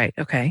 exchange. Right.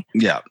 Okay.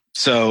 Yeah.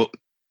 So,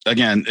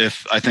 again,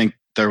 if I think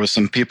there was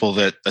some people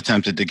that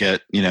attempted to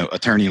get,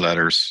 attorney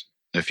letters,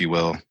 if you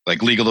will,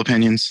 like legal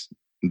opinions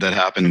that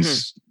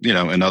happens,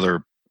 in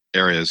other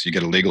areas, you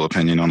get a legal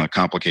opinion on a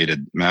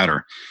complicated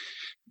matter.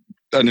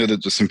 I know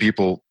that some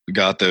people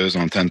got those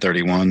on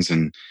 1031s,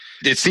 and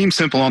it seems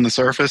simple on the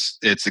surface.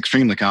 It's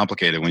extremely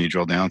complicated when you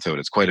drill down to it.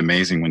 It's quite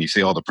amazing when you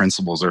see all the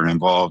principles that are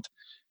involved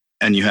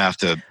and you have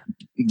to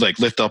like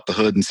lift up the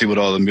hood and see what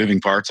all the moving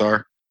parts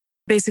are.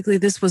 Basically,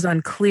 this was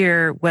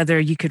unclear whether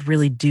you could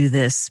really do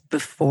this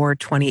before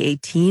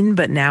 2018,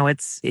 but now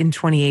it's in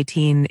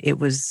 2018, it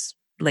was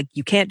like,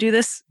 you can't do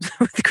this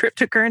with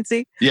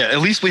cryptocurrency? Yeah, at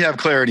least we have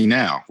clarity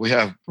now. We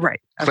have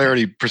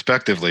clarity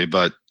prospectively,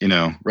 but,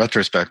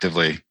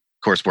 retrospectively,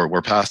 of course,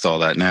 we're past all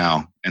that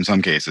now in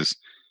some cases.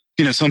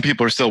 Some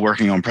people are still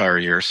working on prior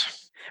years.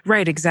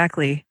 Right,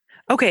 exactly.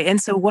 Okay, and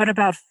so what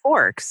about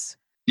forks?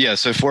 Yeah,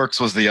 so forks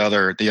was the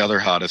other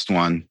hottest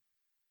one.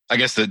 I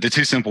guess the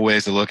two simple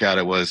ways to look at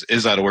it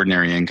is that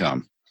ordinary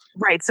income?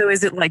 Right, so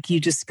is it like you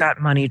just got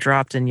money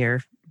dropped in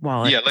your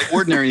wallet? Yeah, like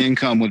ordinary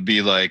income would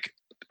be like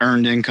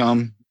earned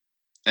income.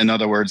 In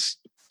other words,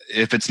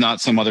 if it's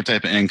not some other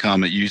type of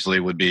income, it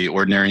usually would be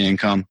ordinary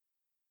income.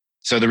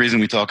 So the reason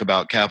we talk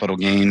about capital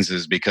gains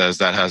is because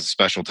that has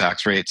special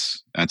tax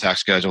rates and tax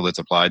schedule that's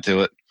applied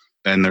to it.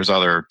 And there's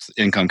other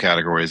income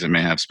categories that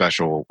may have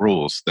special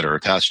rules that are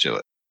attached to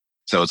it.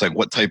 So it's like,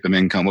 what type of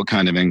income, what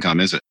kind of income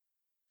is it?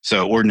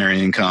 So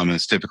ordinary income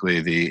is typically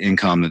the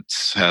income that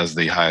has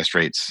the highest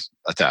rates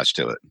attached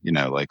to it.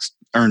 Like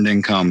earned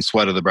income,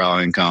 sweat of the brow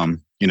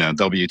income,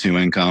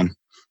 W-2 income.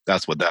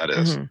 That's what that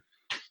is. Mm-hmm.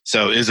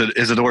 So is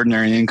it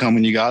ordinary income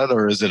when you got it,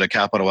 or is it a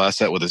capital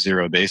asset with a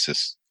zero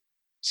basis?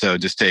 So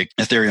just take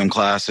Ethereum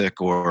Classic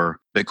or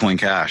Bitcoin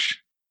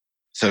Cash.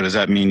 So does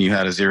that mean you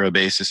had a zero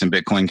basis in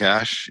Bitcoin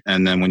Cash,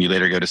 and then when you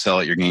later go to sell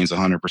it, your gain's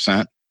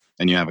 100%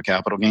 and you have a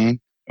capital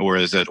gain? Or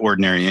is it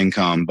ordinary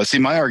income? But see,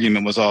 my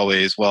argument was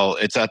always, well,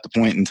 it's at the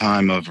point in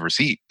time of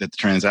receipt that the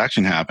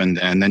transaction happened.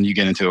 And then you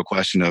get into a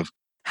question of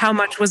how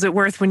much was it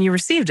worth when you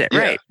received it?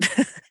 Yeah.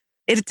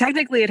 Right.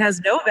 Technically, it has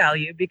no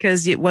value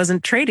because it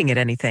wasn't trading at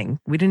anything.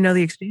 We didn't know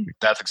the exchange.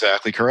 That's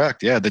exactly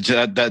correct. Yeah.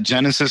 That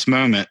Genesis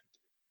moment,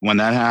 when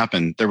that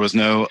happened, there was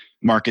no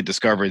market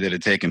discovery that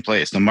had taken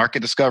place. The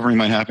market discovery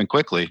might happen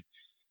quickly,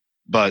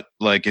 but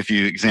like if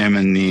you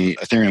examine the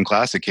Ethereum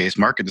Classic case,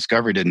 market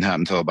discovery didn't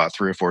happen until about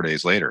 3 or 4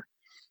 days later.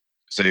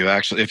 So you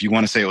actually, if you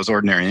want to say it was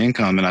ordinary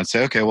income, and I'd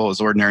say, okay, well, it was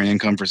ordinary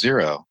income for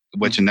zero,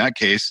 which in that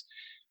case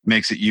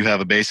makes it, you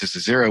have a basis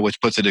of zero, which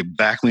puts it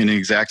exactly in the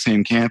exact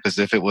same camp as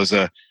if it was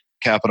a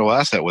capital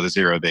asset with a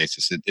zero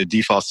basis. It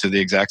defaults to the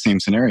exact same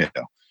scenario.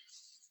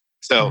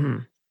 So,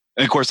 and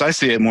of course, I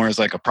see it more as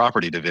like a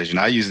property division.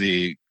 I use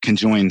the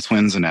conjoined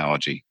twins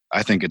analogy.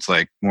 I think it's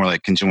like more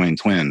like conjoined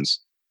twins.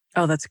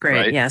 Oh, that's great.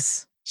 Right?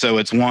 Yes. So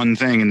it's one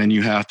thing, and then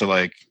you have to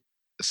like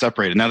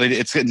separate it. Now,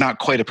 it's not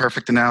quite a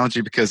perfect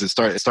analogy because it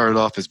started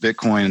off as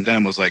Bitcoin, and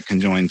then it was like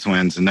conjoined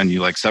twins, and then you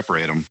like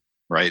separate them,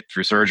 right,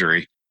 through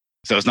surgery.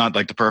 So it's not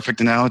like the perfect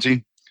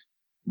analogy,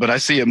 but I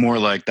see it more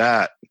like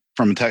that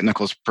from a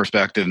technical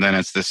perspective. Then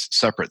it's this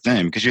separate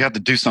thing because you have to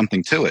do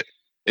something to it.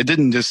 It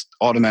didn't just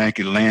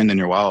automatically land in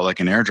your wallet like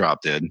an airdrop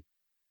did.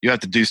 You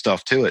have to do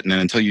stuff to it. And then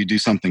until you do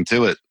something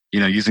to it,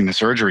 using the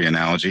surgery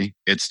analogy,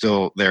 it's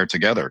still there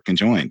together,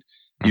 conjoined.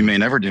 You may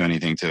never do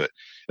anything to it.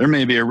 There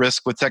may be a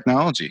risk with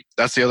technology.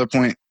 That's the other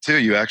point too.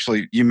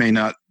 You may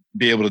not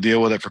be able to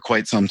deal with it for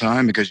quite some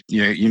time because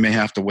you may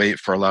have to wait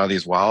for a lot of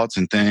these wallets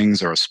and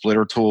things or a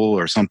splitter tool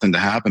or something to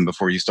happen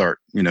before you start,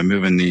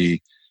 moving the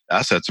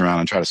assets around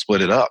and try to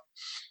split it up.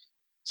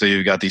 So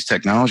you've got these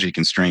technology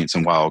constraints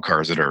and wild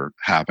cards that are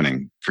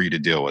happening for you to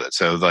deal with it.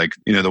 So like,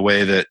 the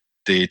way that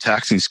the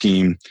taxing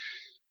scheme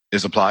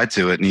is applied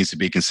to it needs to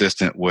be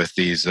consistent with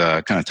these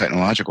kind of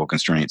technological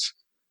constraints.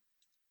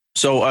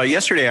 So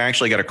yesterday, I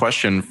actually got a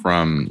question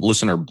from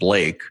listener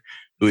Blake,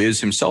 who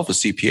is himself a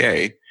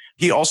CPA.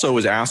 He also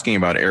was asking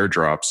about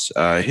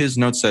airdrops. His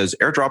note says,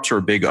 airdrops are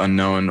a big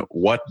unknown.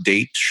 What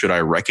date should I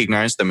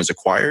recognize them as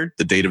acquired?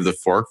 The date of the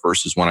fork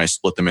versus when I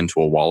split them into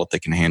a wallet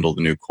that can handle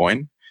the new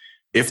coin?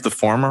 If the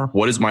former,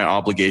 what is my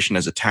obligation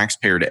as a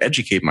taxpayer to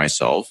educate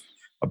myself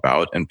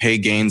about and pay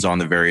gains on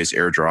the various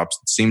airdrops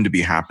that seem to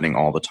be happening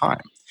all the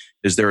time?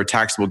 Is there a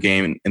taxable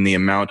gain in the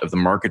amount of the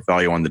market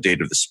value on the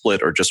date of the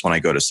split or just when I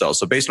go to sell?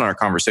 So based on our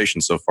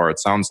conversation so far, it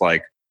sounds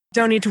like...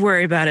 Don't need to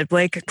worry about it,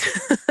 Blake,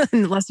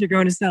 unless you're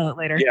going to sell it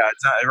later. Yeah,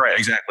 right,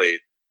 exactly.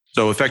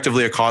 So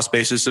effectively a cost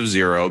basis of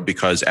zero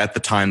because at the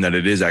time that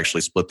it is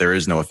actually split, there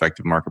is no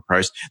effective market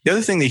price. The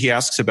other thing that he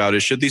asks about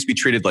is, should these be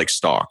treated like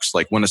stocks?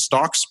 Like when a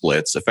stock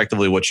splits,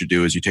 effectively what you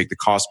do is you take the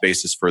cost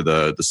basis for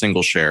the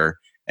single share,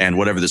 and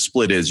whatever the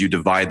split is, you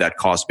divide that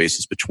cost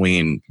basis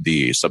between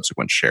the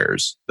subsequent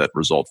shares that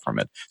result from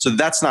it. So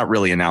that's not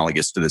really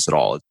analogous to this at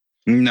all.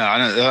 No,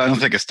 I don't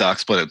think a stock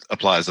split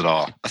applies at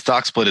all. A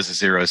stock split is a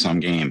zero-sum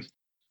game.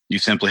 You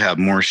simply have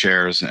more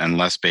shares and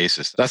less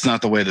basis. That's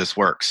not the way this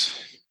works.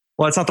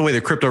 Well, it's not the way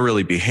that crypto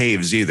really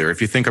behaves either.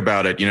 If you think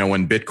about it,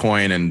 when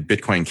Bitcoin and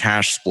Bitcoin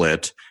Cash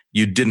split,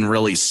 you didn't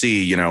really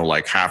see,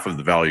 like half of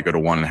the value go to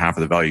one and half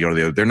of the value go to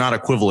the other. They're not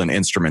equivalent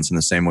instruments in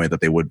the same way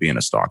that they would be in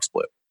a stock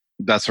split.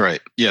 That's right.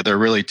 Yeah, they're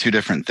really two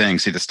different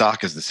things. See, the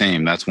stock is the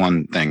same. That's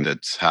one thing that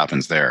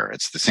happens there.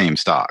 It's the same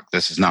stock.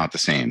 This is not the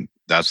same.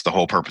 That's the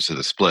whole purpose of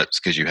the splits,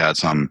 because you had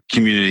some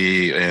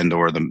community and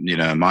or the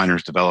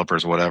miners,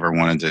 developers, whatever,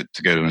 wanted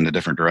to go in a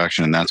different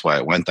direction, and that's why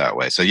it went that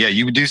way. So yeah,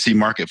 you do see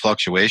market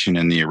fluctuation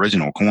in the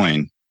original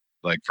coin,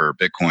 like for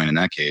Bitcoin in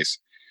that case.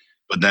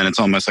 But then it's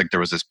almost like there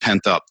was this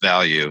pent up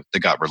value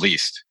that got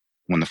released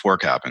when the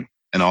fork happened,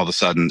 and all of a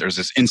sudden there's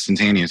this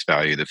instantaneous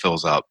value that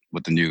fills up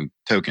with the new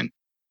token.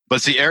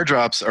 But see,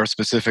 airdrops are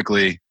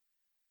specifically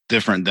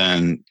different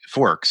than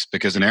forks,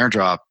 because an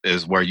airdrop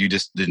is where you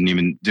just didn't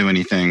even do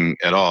anything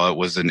at all. It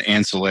was an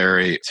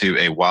ancillary to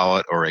a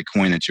wallet or a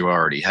coin that you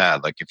already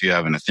had. Like if you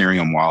have an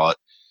Ethereum wallet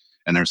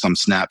and there's some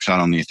snapshot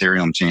on the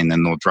Ethereum chain,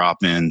 then they'll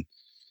drop in,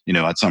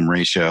 at some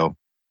ratio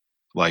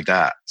like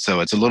that.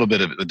 So it's a little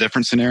bit of a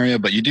different scenario,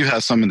 but you do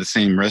have some of the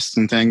same risks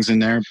and things in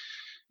there.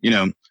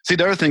 See,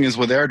 the other thing is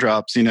with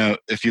airdrops,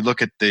 if you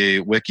look at the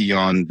wiki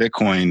on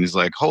Bitcoin, it's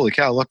like, holy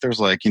cow, look, there's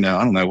like, I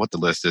don't know what the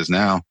list is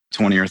now,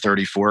 20 or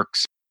 30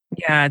 forks.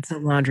 Yeah, it's a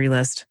laundry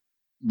list.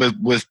 But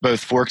with both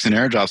forks and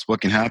airdrops,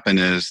 what can happen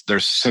is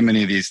there's so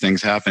many of these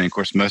things happening. Of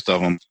course, most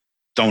of them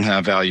don't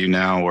have value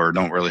now or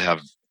don't really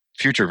have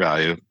future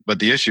value. But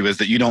the issue is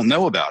that you don't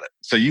know about it.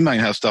 So you might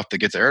have stuff that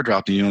gets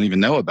airdropped and you don't even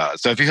know about it.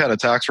 So if you had a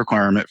tax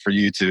requirement for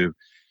you to,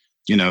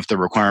 if the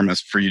requirement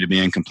is for you to be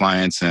in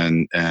compliance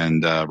and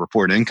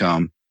report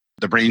income,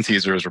 the brain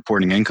teaser is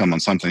reporting income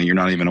on something you're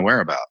not even aware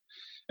about.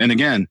 And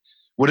again,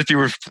 what if you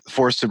were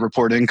forced to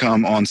report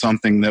income on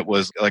something that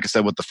was, like I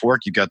said, with the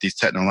fork, you've got these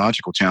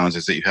technological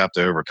challenges that you have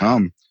to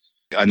overcome.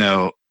 I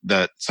know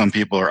that some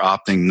people are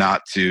opting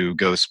not to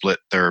go split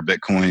their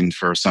Bitcoin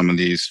for some of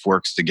these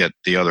forks to get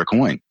the other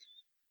coin.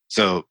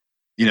 So,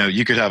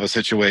 you could have a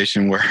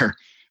situation where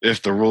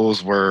if the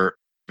rules were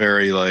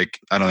very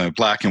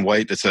black and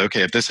white, that say,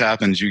 okay, if this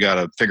happens, you got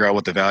to figure out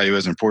what the value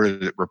is and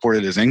report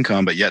it as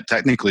income. But yet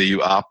technically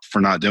you opt for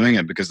not doing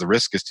it because the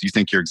risk is you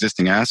think your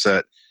existing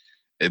asset,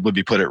 it would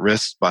be put at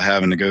risk by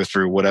having to go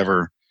through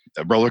whatever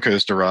roller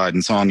coaster ride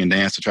and song and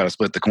dance to try to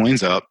split the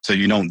coins up. So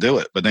you don't do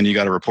it, but then you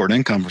got to report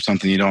income for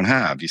something you don't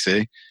have. You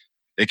see,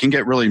 it can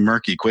get really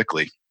murky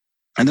quickly.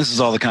 And this is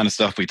all the kind of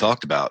stuff we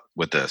talked about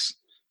with this.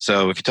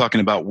 So if you're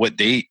talking about what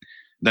date,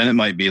 then it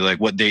might be like,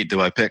 what date do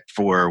I pick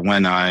for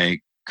when I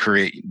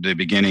create the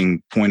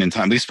beginning point in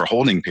time, at least for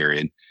holding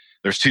period?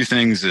 There's two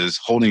things, is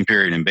holding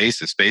period and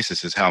basis.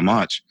 Basis is how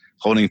much.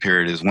 Holding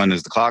period is when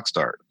does the clock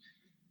start?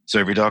 So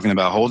if you're talking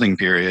about holding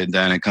period,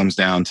 then it comes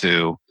down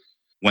to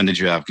when did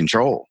you have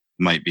control?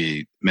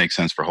 Make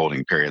sense for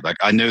holding period. Like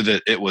I know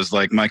that it was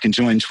like my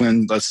conjoined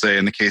twin, let's say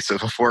in the case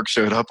of a fork,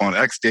 showed up on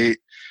X date,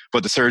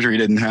 but the surgery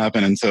didn't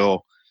happen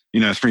until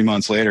 3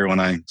 months later when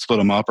I split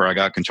them up or I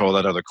got control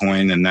of that other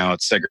coin and now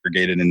it's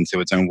segregated into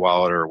its own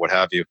wallet or what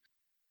have you.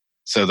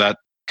 So that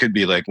could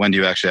be like, when do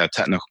you actually have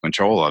technical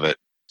control of it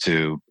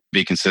to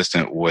be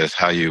consistent with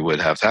how you would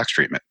have tax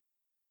treatment?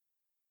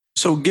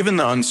 So given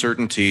the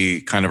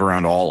uncertainty kind of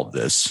around all of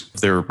this,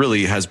 there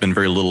really has been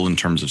very little in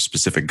terms of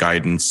specific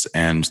guidance.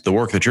 And the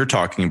work that you're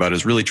talking about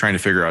is really trying to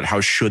figure out how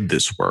should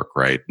this work,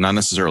 right? Not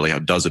necessarily how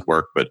does it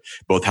work, but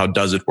both how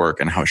does it work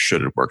and how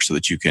should it work so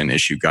that you can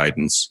issue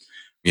guidance,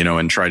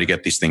 and try to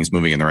get these things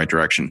moving in the right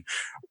direction.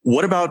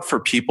 What about for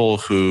people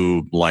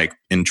who, like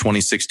in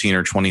 2016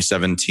 or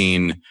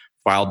 2017,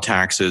 filed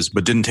taxes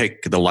but didn't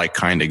take the like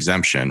kind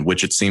exemption,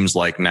 which it seems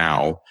like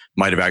now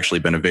might have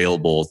actually been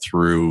available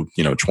through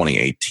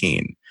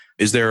 2018?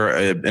 Is there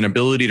an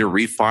ability to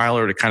refile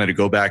or to kind of to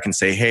go back and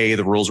say, hey,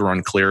 the rules are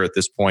unclear at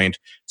this point,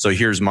 so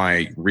here's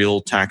my real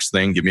tax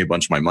thing, give me a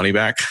bunch of my money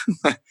back?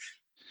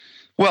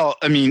 Well,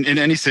 I mean, in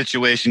any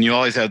situation, you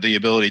always have the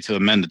ability to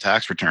amend the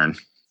tax return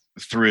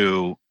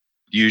through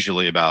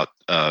usually about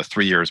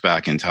 3 years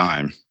back in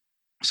time.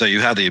 So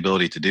you have the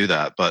ability to do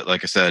that. But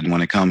like I said,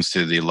 when it comes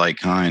to the like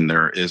kind,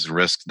 there is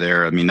risk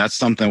there. I mean, that's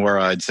something where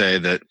I'd say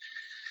that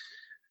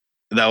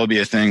would be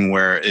a thing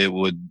where it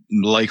would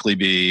likely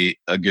be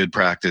a good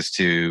practice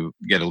to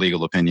get a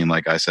legal opinion.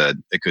 Like I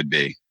said, it could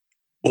be.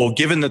 Well,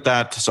 given that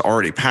that's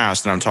already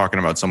passed, and I'm talking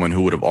about someone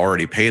who would have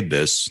already paid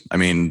this, I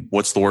mean,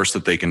 what's the worst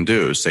that they can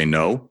do? Say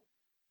no?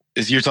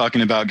 Is you're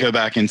talking about go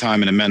back in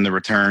time and amend the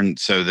return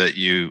so that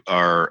you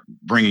are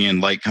bringing in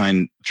like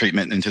kind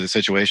treatment into the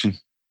situation?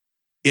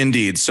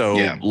 Indeed.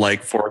 So,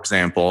 like, for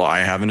example, I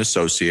have an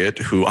associate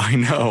who I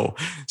know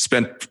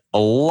spent a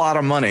lot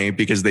of money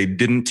because they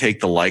didn't take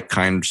the like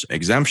kind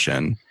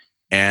exemption.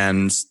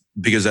 And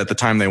because at the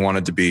time they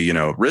wanted to be,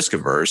 risk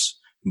averse,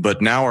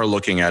 but now are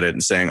looking at it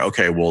and saying,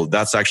 okay, well,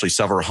 that's actually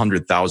several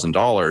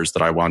 $100,000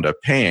 that I wound up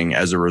paying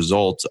as a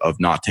result of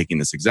not taking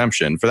this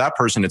exemption. For that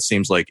person, it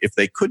seems like if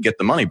they could get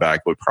the money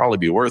back, it would probably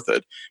be worth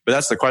it. But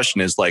that's the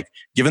question is like,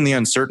 given the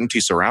uncertainty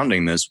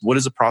surrounding this, what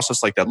does a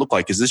process like that look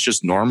like? Is this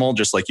just normal,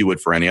 just like you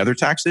would for any other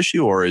tax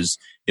issue? Or is,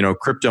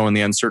 crypto and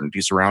the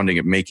uncertainty surrounding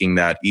it making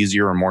that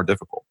easier or more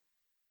difficult?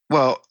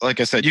 Well, like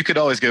I said, you could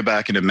always go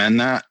back and amend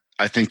that.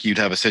 I think you'd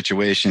have a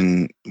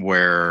situation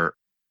where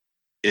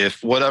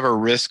if whatever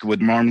risk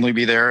would normally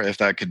be there, if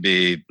that could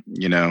be,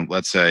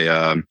 let's say,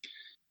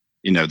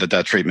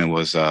 that treatment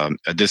was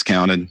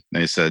discounted.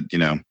 They said,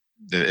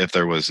 if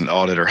there was an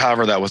audit or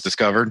however that was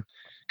discovered,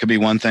 could be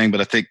one thing.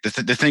 But I think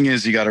the thing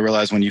is, you got to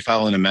realize when you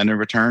file an amended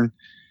return,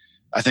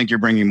 I think you're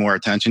bringing more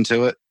attention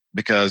to it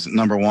because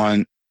number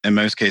one, in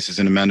most cases,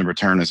 an amended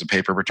return is a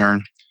paper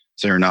return.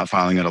 So you're not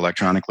filing it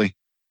electronically.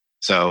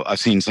 So I've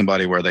seen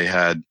somebody where they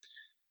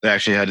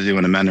actually had to do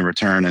an amended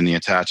return and the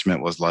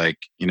attachment was like,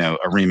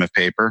 a ream of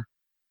paper.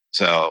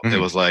 So it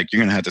was like, you're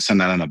going to have to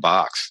send that in a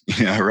box,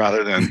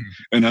 rather than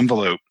an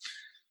envelope.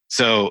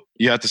 So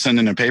you have to send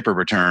in a paper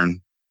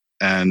return.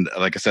 And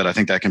like I said, I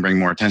think that can bring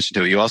more attention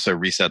to it. You also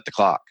reset the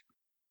clock.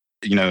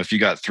 If you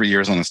got 3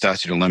 years on the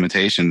statute of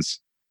limitations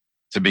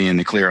to be in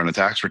the clear on a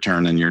tax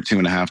return and you're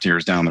 2.5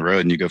 years down the road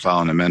and you go file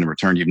an amended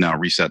return, you've now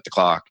reset the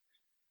clock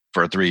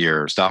for a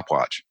 3-year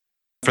stopwatch.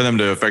 For them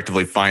to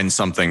effectively find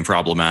something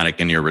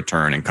problematic in your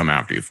return and come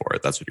after you for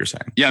it. That's what you're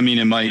saying. Yeah, I mean,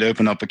 it might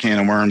open up a can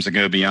of worms and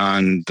go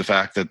beyond the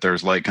fact that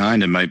there's like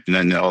kind. It might,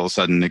 then all of a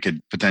sudden it could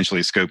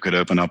potentially, scope could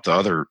open up to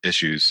other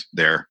issues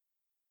there.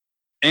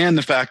 And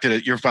the fact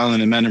that you're filing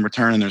an amended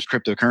return and there's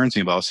cryptocurrency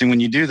involved. See, when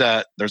you do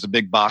that, there's a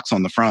big box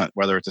on the front,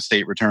 whether it's a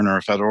state return or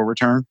a federal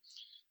return.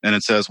 And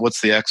it says,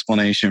 what's the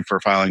explanation for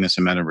filing this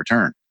amended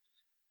return?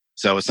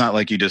 So it's not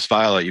like you just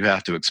file it. You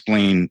have to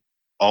explain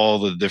all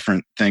the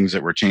different things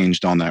that were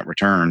changed on that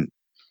return.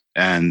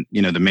 And,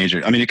 the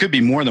major, it could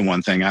be more than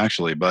one thing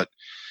actually, but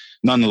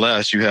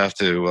nonetheless, you have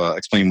to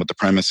explain what the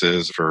premise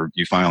is for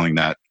you filing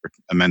that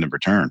amended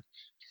return.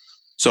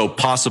 So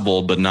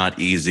possible, but not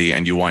easy.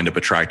 And you wind up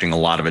attracting a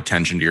lot of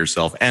attention to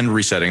yourself and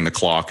resetting the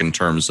clock in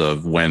terms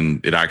of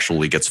when it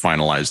actually gets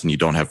finalized and you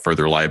don't have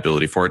further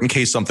liability for it in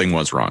case something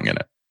was wrong in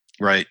it.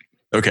 Right.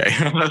 Okay.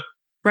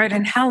 Right.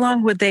 And how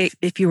long would they,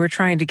 if you were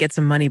trying to get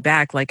some money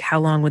back, like how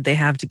long would they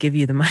have to give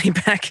you the money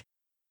back?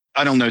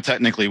 I don't know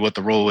technically what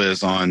the rule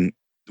is on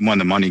when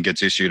the money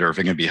gets issued or if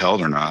it can be held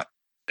or not.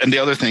 And the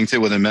other thing too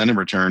with amended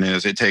return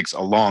is it takes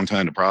a long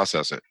time to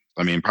process it.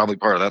 Probably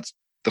part of that's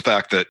the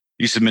fact that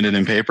you submit it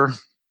in paper,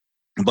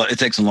 but it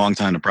takes a long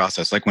time to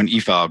process. Like when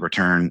e-filed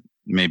return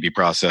may be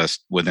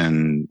processed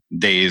within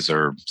days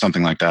or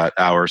something like that,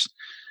 hours,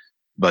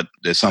 but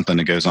there's something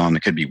that goes on.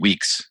 It could be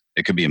weeks.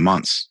 It could be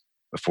months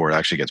before it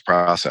actually gets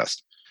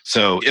processed.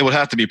 So it would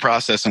have to be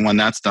processed. And when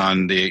that's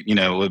done, it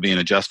would be an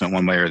adjustment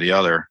one way or the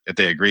other. If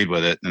they agreed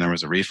with it and there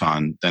was a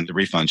refund, then the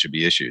refund should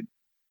be issued.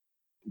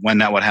 When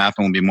that would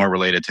happen would be more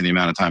related to the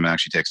amount of time it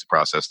actually takes to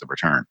process the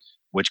return,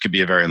 which could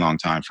be a very long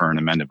time for an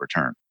amended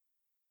return.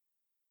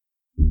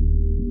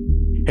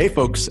 Hey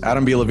folks,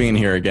 Adam B. Levine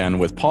here again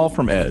with Paul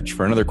from Edge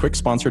for another quick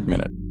sponsored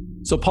minute.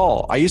 So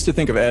Paul, I used to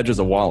think of Edge as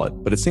a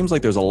wallet, but it seems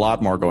like there's a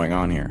lot more going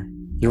on here.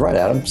 You're right,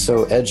 Adam.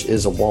 So Edge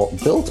is a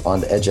wallet built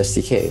on the Edge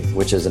SDK,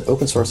 which is an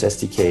open source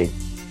SDK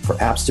for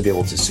apps to be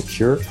able to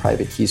secure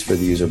private keys for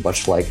the user,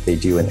 much like they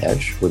do in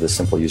Edge with a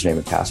simple username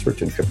and password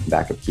to encrypt and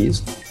backup keys.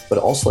 But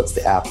it also lets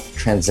the app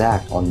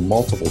transact on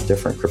multiple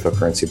different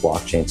cryptocurrency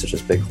blockchains, such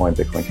as Bitcoin,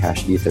 Bitcoin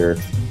Cash, Ether,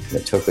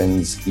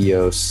 tokens,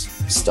 EOS,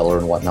 Stellar,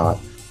 and whatnot.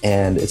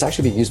 And it's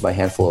actually being used by a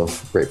handful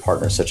of great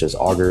partners, such as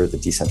Augur, the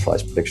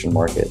decentralized prediction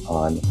market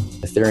on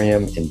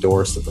Ethereum,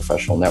 Endorse, the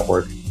professional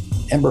network,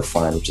 Ember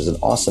Fund, which is an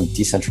awesome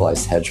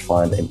decentralized hedge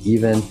fund, and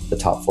even the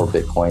top 4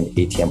 Bitcoin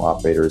ATM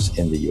operators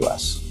in the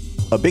US.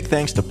 A big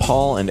thanks to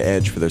Paul and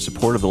Edge for their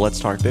support of the Let's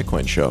Talk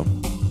Bitcoin show.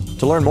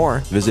 To learn more,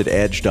 visit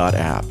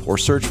edge.app or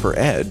search for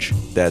Edge,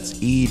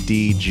 that's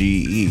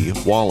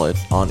EDGE, wallet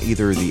on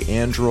either the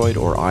Android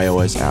or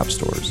iOS app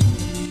stores.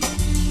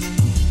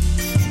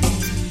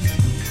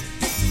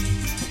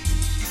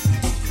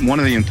 One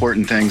of the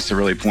important things to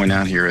really point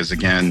out here is,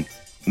 again,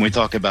 when we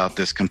talk about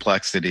this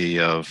complexity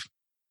of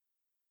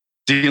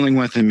dealing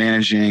with and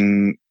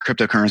managing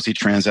cryptocurrency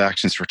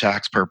transactions for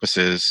tax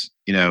purposes,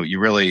 you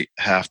really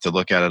have to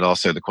look at it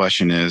also. The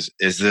question is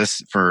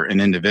this for an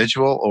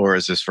individual or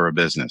is this for a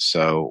business?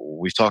 So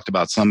we've talked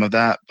about some of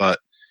that, but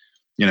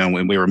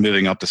when we were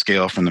moving up the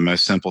scale from the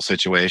most simple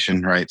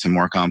situation, right, to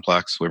more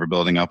complex, we were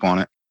building up on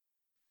it.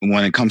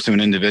 When it comes to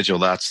an individual,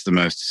 that's the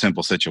most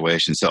simple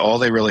situation. So all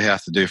they really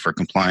have to do for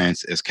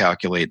compliance is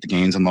calculate the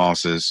gains and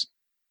losses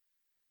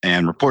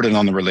and report it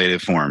on the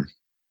related form.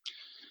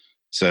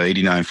 So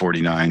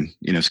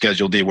 8949,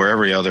 Schedule D, where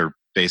every other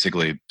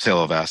basically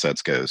sale of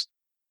assets goes.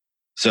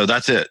 So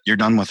that's it. You're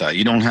done with that.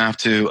 You don't have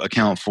to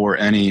account for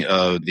any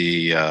of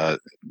the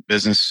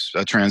business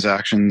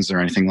transactions or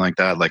anything like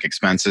that, like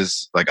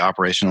expenses, like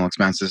operational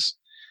expenses.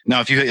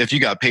 Now, if you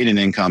got paid in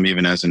income,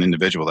 even as an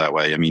individual that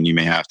way, you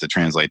may have to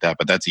translate that,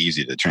 but that's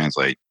easy to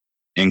translate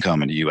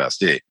income into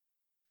USD.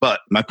 But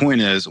my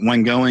point is,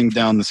 when going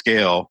down the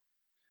scale,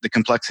 the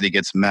complexity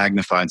gets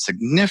magnified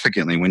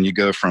significantly when you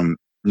go from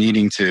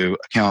needing to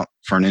account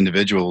for an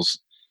individual's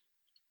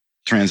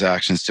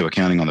transactions to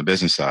accounting on the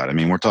business side.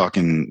 We're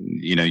talking,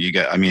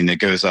 it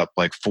goes up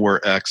like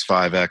 4x,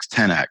 5x,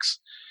 10x.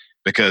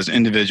 Because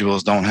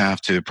individuals don't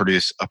have to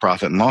produce a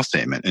profit and loss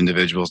statement.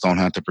 Individuals don't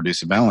have to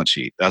produce a balance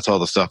sheet. That's all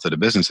the stuff that a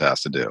business has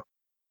to do.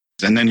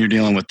 And then you're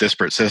dealing with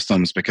disparate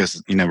systems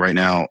because, right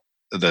now,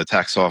 the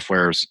tax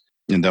softwares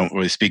don't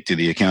really speak to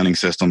the accounting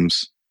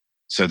systems.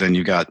 So then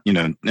you got,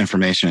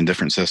 information in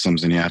different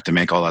systems and you have to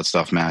make all that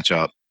stuff match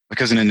up.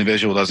 Because an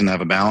individual doesn't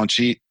have a balance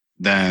sheet,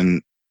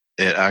 then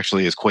it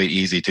actually is quite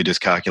easy to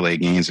just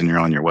calculate gains and you're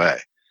on your way.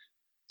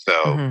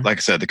 So, like I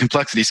said, the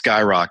complexity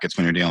skyrockets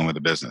when you're dealing with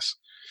a business.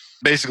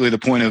 Basically, the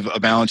point of a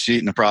balance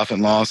sheet and a profit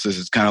and loss is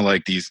it's kind of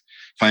like these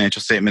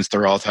financial statements.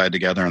 They're all tied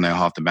together and they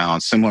all have to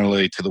balance.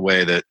 Similarly to the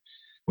way that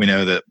we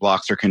know that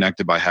blocks are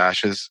connected by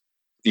hashes.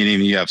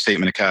 Even you have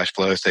statement of cash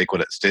flow,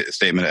 statement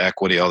of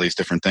equity, all these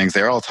different things.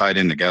 They're all tied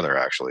in together,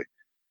 actually.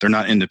 They're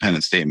not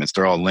independent statements.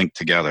 They're all linked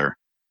together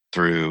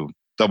through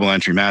double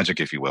entry magic,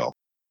 if you will.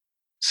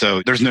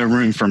 So there's no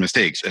room for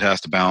mistakes. It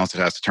has to balance. It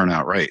has to turn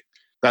out right.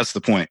 That's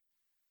the point.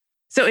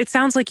 So it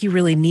sounds like you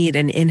really need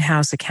an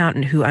in-house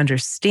accountant who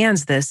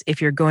understands this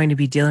if you're going to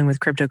be dealing with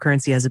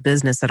cryptocurrency as a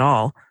business at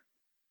all.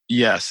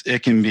 Yes,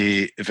 it can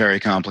be very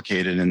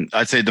complicated. And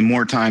I'd say the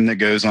more time that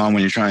goes on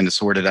when you're trying to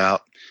sort it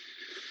out,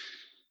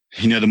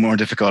 the more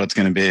difficult it's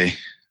going to be.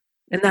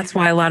 And that's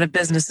why a lot of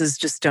businesses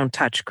just don't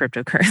touch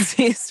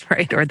cryptocurrencies,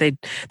 right? Or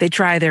they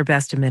try their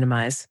best to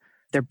minimize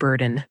their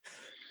burden.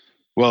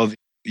 Well,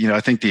 I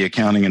think the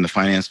accounting and the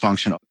finance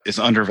function is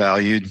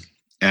undervalued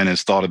and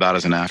is thought about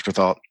as an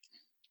afterthought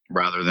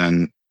rather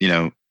than,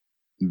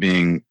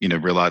 being,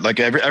 realized.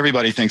 Like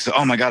everybody thinks,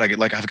 oh my God,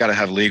 I've got to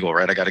have legal,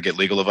 right? I got to get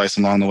legal advice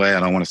along the way.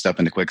 I don't want to step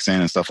into quicksand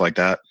and stuff like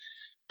that.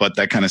 But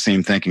that kind of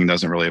same thinking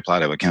doesn't really apply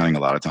to accounting a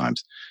lot of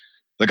times.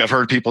 Like I've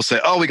heard people say,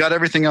 oh, we got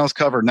everything else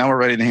covered. Now we're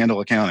ready to handle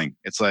accounting.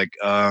 It's like,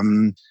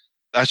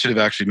 that should have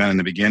actually been in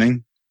the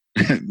beginning,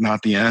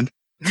 not the end.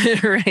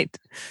 Right.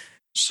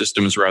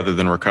 Systems rather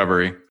than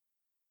recovery.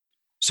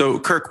 So,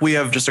 Kirk, we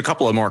have just a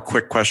couple of more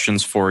quick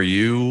questions for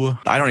you.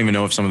 I don't even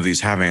know if some of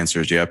these have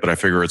answers yet, but I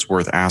figure it's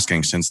worth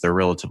asking since they're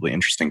relatively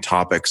interesting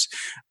topics.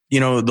 The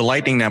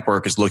Lightning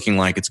Network is looking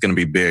like it's going to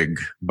be big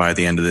by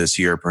the end of this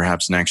year,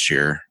 perhaps next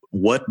year.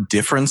 What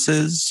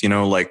differences,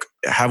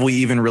 have we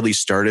even really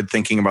started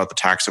thinking about the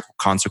tax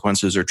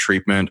consequences or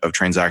treatment of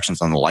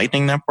transactions on the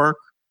Lightning Network?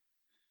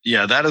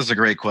 Yeah, that is a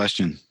great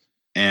question.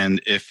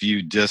 And if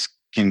you just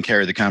can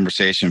carry the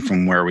conversation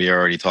from where we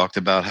already talked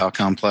about how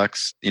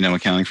complex,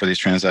 accounting for these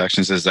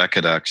transactions is, that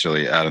could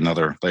actually add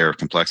another layer of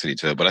complexity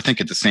to it. But I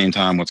think at the same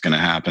time, what's going to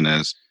happen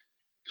is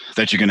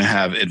that you're going to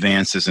have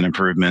advances and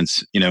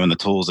improvements, in the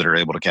tools that are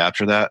able to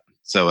capture that.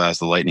 So as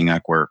the Lightning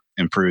Network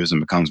improves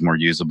and becomes more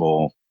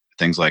usable,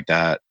 things like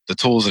that, the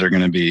tools that are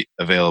going to be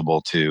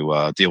available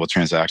to deal with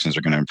transactions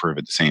are going to improve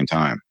at the same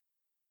time.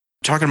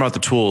 Talking about the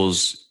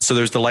tools, so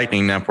there's the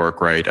Lightning Network,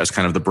 right, as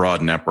kind of the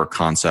broad network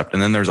concept.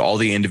 And then there's all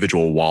the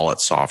individual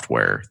wallet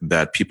software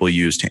that people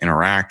use to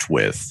interact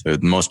with,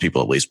 most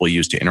people at least will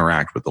use to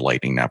interact with the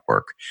Lightning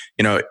Network.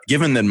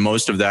 Given that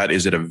most of that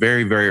is at a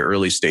very, very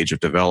early stage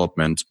of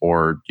development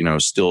or,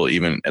 still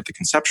even at the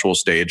conceptual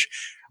stage,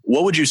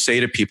 what would you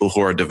say to people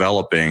who are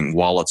developing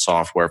wallet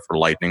software for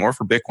Lightning or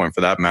for Bitcoin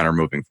for that matter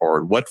moving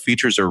forward? What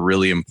features are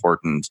really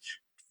important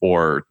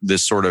for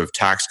this sort of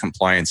tax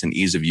compliance and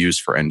ease of use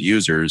for end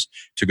users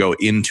to go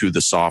into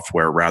the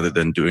software rather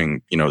than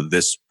doing,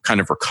 this kind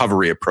of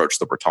recovery approach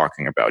that we're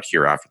talking about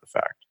here after the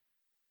fact?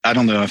 I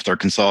don't know if they're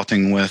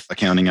consulting with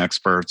accounting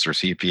experts or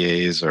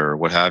CPAs or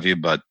what have you,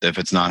 but if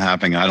it's not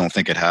happening, I don't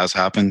think it has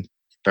happened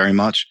very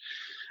much.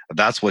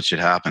 That's what should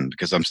happen,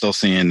 because I'm still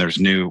seeing there's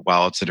new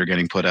wallets that are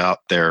getting put out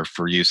there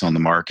for use on the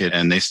market,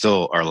 and they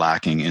still are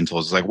lacking in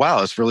tools. It's like,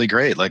 wow, it's really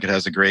great. Like, it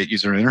has a great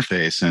user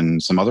interface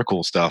and some other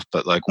cool stuff.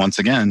 But like, once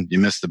again, you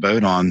missed the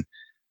boat on,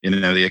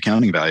 the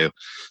accounting value.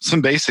 Some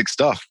basic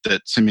stuff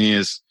that to me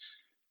is,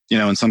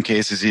 in some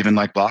cases, even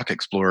like block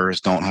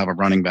explorers don't have a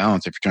running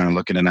balance. If you're trying to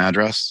look at an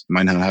address, it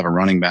might not have a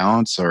running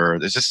balance, or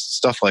there's just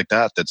stuff like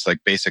that. That's like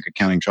basic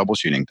accounting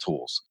troubleshooting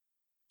tools.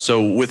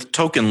 So with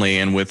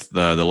Tokenly and with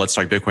the Let's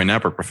Talk Bitcoin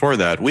network before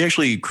that, we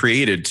actually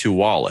created 2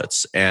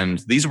 wallets. And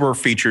these were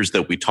features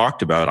that we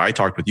talked about. I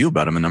talked with you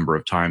about them a number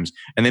of times,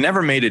 and they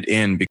never made it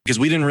in because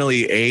we didn't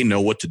really, A, know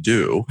what to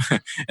do,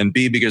 and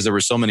B, because there were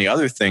so many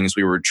other things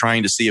we were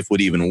trying to see if would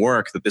even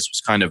work, that this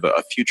was kind of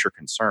a future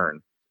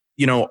concern.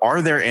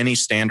 Are there any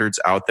standards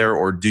out there,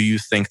 or do you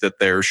think that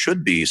there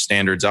should be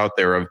standards out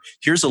there of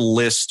here's a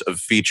list of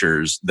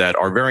features that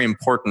are very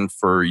important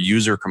for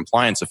user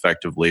compliance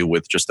effectively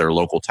with just their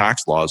local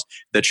tax laws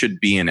that should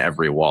be in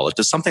every wallet?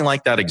 Does something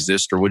like that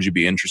exist, or would you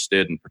be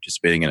interested in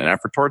participating in an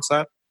effort towards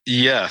that?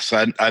 Yes,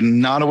 I'm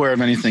not aware of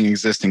anything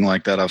existing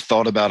like that. I've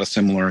thought about a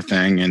similar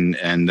thing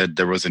and that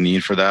there was a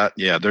need for that.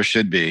 Yeah, there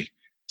should be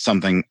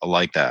something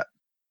like that.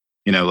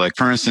 Like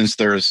for instance,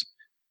 there's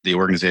the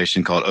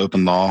organization called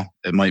Open Law.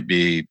 It might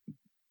be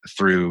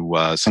through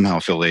somehow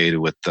affiliated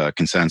with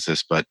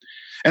Consensus,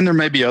 and there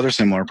may be other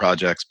similar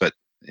projects, but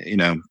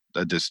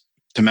just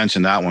to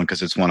mention that one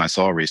because it's one I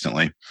saw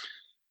recently.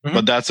 Mm-hmm.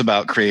 But that's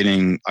about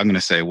creating, I'm going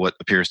to say, what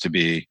appears to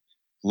be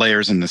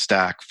layers in the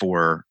stack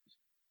for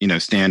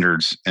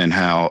standards and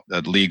how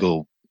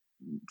legal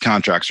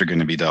contracts are going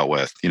to be dealt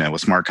with,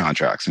 with smart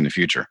contracts in the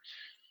future.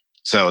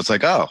 So it's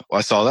like, I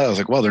saw that. I was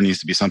like, well, there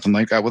needs to be something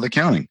like that with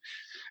accounting.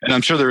 And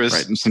I'm sure there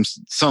is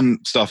some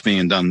stuff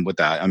being done with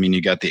that. I mean,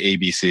 you got the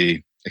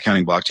ABC,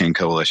 Accounting Blockchain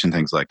Coalition,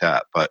 things like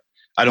that. But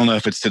I don't know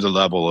if it's to the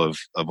level of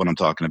what I'm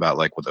talking about,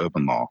 like with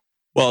Open Law.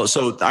 Well,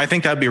 so I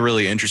think that'd be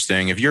really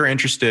interesting. If you're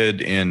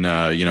interested in,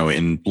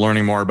 in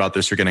learning more about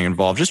this or getting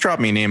involved, just drop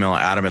me an email,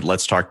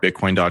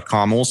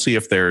 adam@letstalkbitcoin.com. We'll see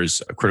if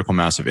there's a critical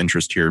mass of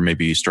interest here.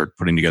 Maybe start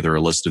putting together a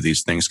list of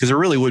these things, because it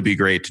really would be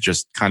great to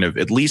just kind of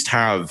at least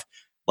have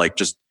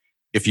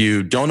if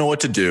you don't know what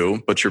to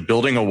do, but you're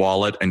building a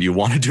wallet and you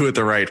want to do it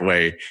the right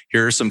way,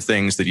 here are some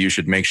things that you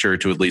should make sure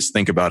to at least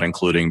think about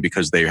including,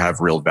 because they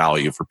have real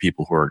value for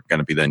people who are going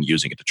to be then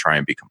using it to try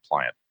and be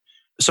compliant.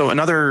 So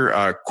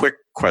another quick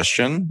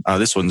question.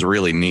 This one's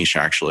really niche,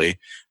 actually.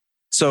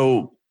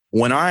 So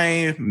when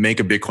I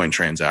make a Bitcoin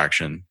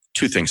transaction,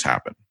 2 things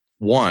happen.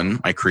 1,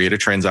 I create a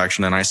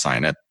transaction and I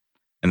sign it.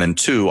 And then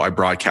 2, I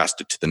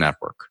broadcast it to the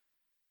network.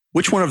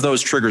 Which one of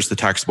those triggers the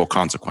taxable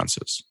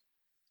consequences?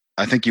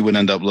 I think you would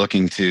end up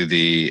looking to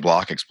the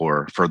Block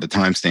Explorer for the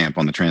timestamp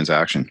on the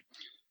transaction.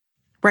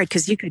 Right,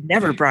 because you could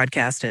never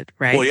broadcast it,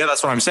 right? Well, yeah,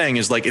 that's what I'm saying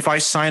is like if I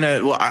sign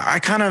I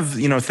kind of,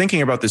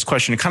 thinking about this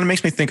question, it kind of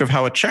makes me think of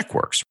how a check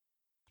works.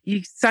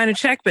 You sign a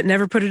check, but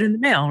never put it in the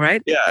mail,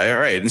 right? Yeah,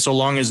 right. And so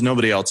long as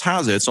nobody else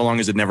has it, so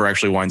long as it never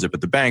actually winds up at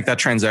the bank, that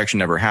transaction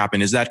never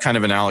happened. Is that kind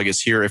of analogous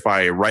here? If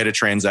I write a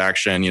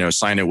transaction,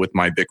 sign it with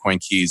my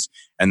Bitcoin keys,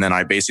 and then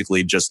I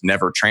basically just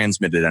never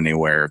transmit it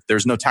anywhere,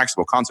 there's no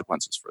taxable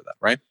consequences for that,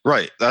 right?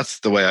 Right. That's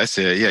the way I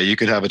see it. Yeah, you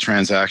could have a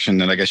transaction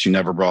that I guess you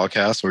never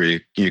broadcast, or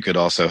you could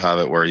also have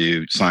it where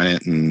you sign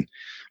it and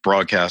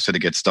broadcast it, it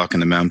gets stuck in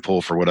the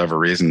mempool for whatever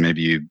reason.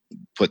 Maybe you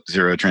put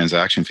 0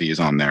 transaction fees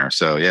on there.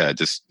 So yeah, it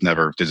just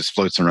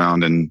floats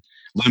around in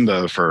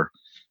limbo for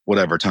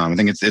whatever time. I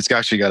think it's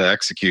actually got to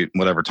execute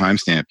whatever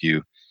timestamp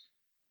you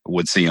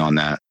would see on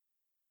that.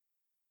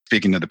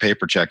 Speaking of the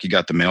paper check, you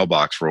got the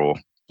mailbox rule,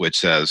 which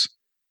says,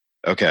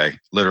 okay,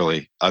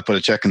 literally, I put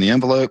a check in the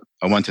envelope.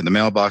 I went to the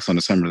mailbox on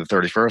December the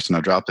 31st and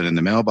I dropped it in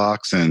the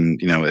mailbox, and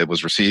it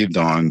was received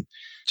on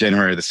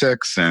January the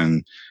 6th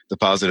and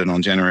deposited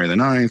on January the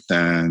 9th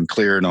and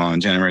cleared on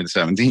January the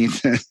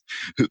 17th.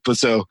 But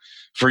so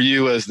for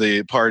you as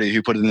the party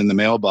who put it in the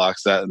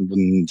mailbox, that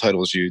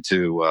entitles you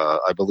to,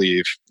 I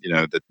believe,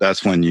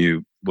 that's when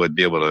you would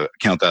be able to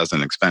count that as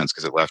an expense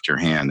because it left your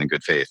hand in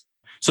good faith.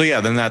 So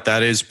yeah, then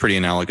that is pretty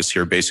analogous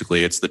here.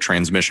 Basically, it's the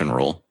transmission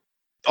rule.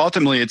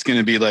 Ultimately, it's going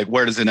to be like,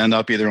 where does it end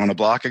up either on a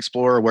Block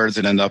Explorer, or where does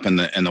it end up in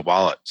the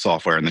wallet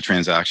software in the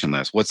transaction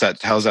list?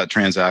 How's that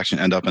transaction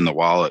end up in the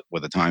wallet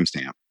with a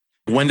timestamp?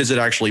 When does it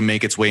actually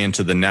make its way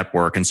into the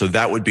network? And so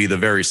that would be the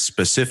very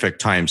specific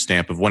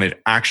timestamp of when it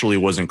actually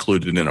was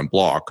included in a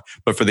block.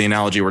 But for the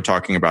analogy we're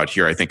talking about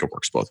here, I think it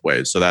works both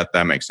ways. So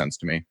that makes sense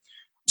to me.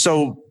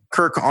 So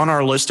Kirk, on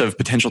our list of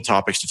potential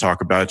topics to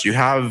talk about, you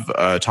have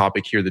a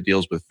topic here that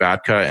deals with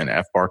VATCA and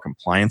FBAR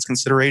compliance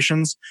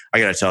considerations. I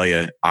got to tell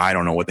you, I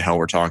don't know what the hell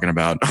we're talking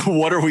about.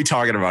 What are we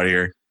talking about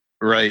here?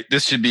 Right.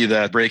 This should be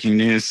that breaking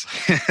news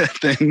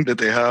thing that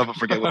they have. I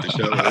forget what the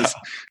show is.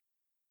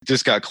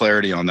 Just got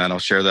clarity on that. I'll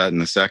share that in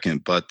a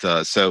second. But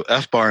so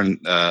FBAR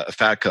and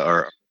FATCA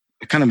are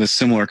kind of a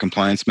similar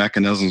compliance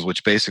mechanisms,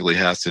 which basically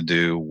has to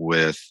do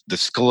with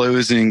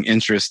disclosing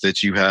interests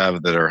that you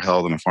have that are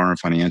held in a foreign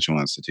financial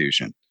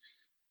institution.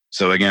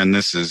 So again,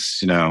 this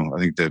is, I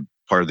think the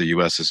part of the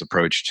U.S.'s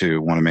approach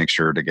to want to make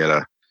sure to get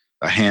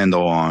a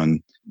handle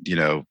on,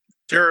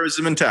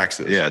 terrorism and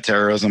taxes. Yeah,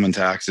 terrorism and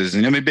taxes.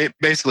 And I mean,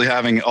 basically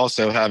having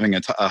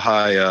a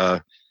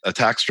high a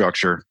tax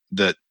structure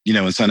that,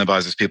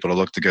 incentivizes people to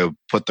look to go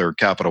put their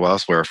capital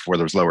elsewhere where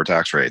there's lower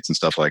tax rates and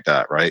stuff like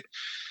that, right?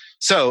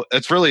 So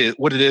it's really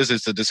what it is.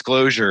 It's a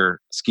disclosure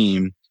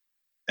scheme,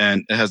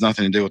 and it has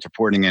nothing to do with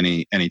reporting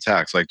any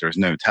tax. Like there's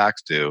no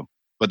tax due.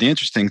 But the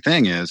interesting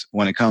thing is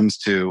when it comes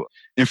to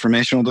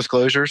informational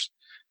disclosures,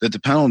 that the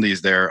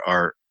penalties there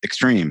are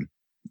extreme,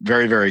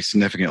 very, very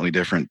significantly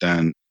different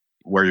than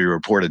where you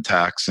reported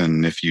tax.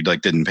 And if you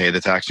didn't pay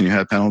the tax and you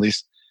had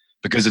penalties,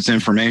 because it's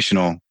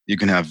informational, you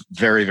can have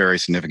very, very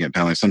significant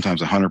penalties,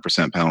 sometimes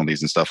 100%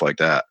 penalties and stuff like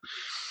that.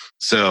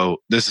 So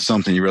this is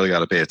something you really got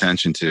to pay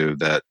attention to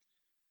that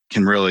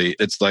can really,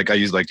 it's like I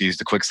like to use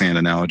the quicksand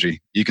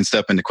analogy. You can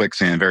step into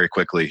quicksand very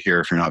quickly here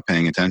if you're not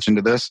paying attention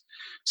to this.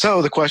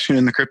 So the question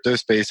in the crypto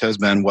space has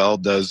been, well,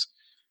 does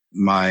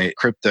my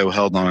crypto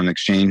held on an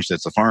exchange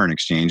that's a foreign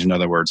exchange, in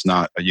other words,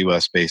 not a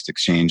US-based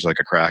exchange like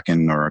a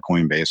Kraken or a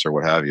Coinbase or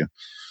what have you,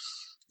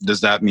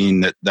 does that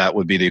mean that that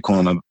would be the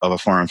equivalent of a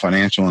foreign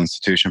financial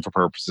institution for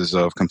purposes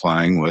of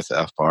complying with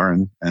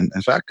FBAR and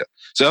FATCA?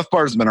 So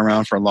FBAR has been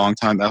around for a long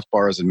time.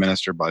 FBAR is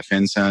administered by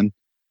FinCEN,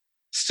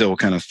 still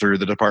kind of through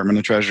the Department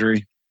of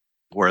Treasury,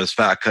 whereas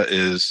FATCA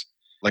is,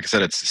 like I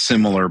said, it's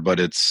similar, but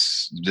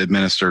it's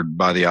administered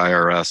by the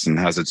IRS and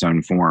has its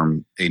own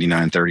form,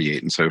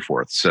 8938 and so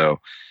forth. So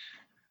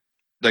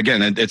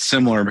again, it's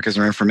similar because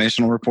they're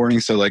informational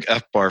reporting. So like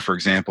FBAR, for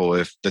example,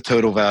 if the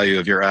total value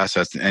of your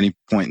assets at any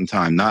point in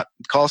time, not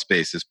cost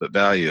basis, but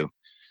value,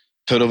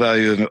 total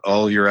value of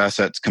all of your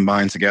assets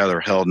combined together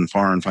held in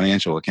foreign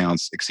financial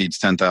accounts exceeds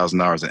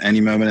 $10,000 at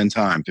any moment in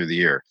time through the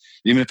year.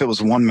 Even if it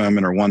was one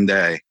moment or one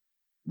day,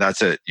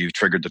 that's it. You've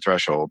triggered the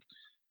threshold,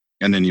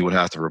 and then you would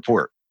have to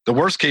report. The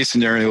worst case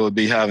scenario would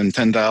be having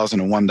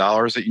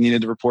 $10,001 that you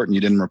needed to report and you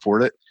didn't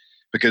report it,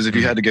 because if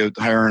you had to go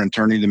hire an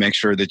attorney to make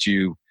sure that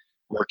you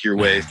work your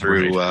way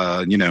through,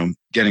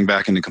 getting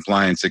back into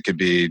compliance, it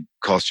could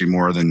cost you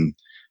more than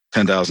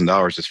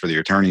 $10,000 just for the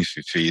attorney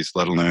fees,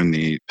 let alone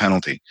the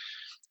penalty.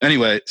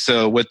 Anyway,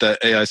 so with the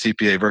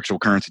AICPA Virtual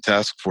Currency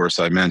Task Force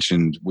I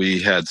mentioned,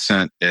 we had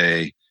sent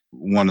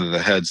one of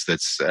the heads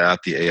that's at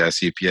the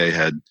AICPA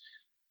had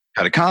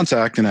a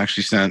contact and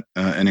actually sent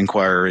an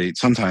inquiry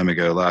some time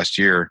ago last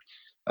year.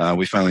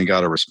 We finally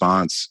got a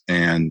response,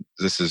 and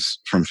this is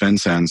from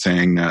FinCEN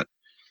saying that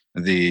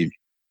the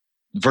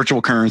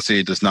virtual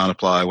currency does not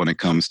apply when it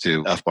comes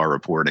to FBAR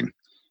reporting.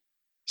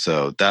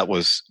 So that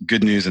was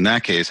good news in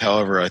that case.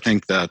 However, I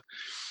think that,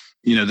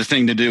 the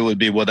thing to do would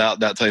be,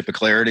 without that type of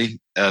clarity,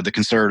 the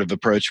conservative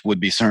approach would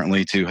be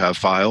certainly to have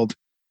filed,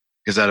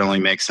 because that only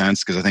makes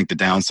sense, because I think the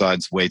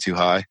downside's way too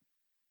high.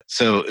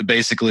 So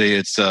basically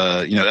it's,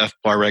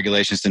 FBAR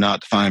regulations do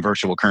not define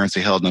virtual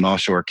currency held in an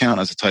offshore account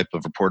as a type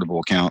of reportable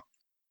account.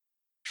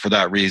 For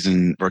that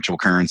reason, virtual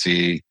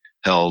currency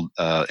held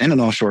in an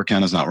offshore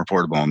account is not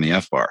reportable on the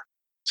FBAR.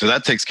 So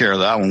that takes care of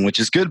that one, which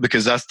is good,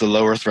 because that's the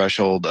lower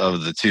threshold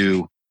of the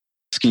two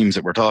schemes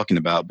that we're talking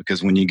about.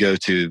 Because when you go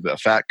to the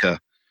FATCA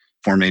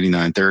Form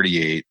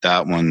 8938,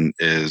 that one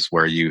is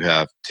where you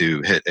have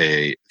to hit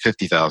a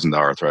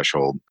 $50,000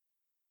 threshold.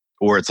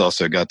 Or it's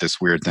also got this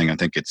weird thing, I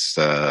think it's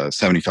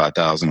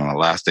 $75,000 on the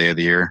last day of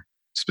the year,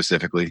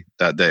 specifically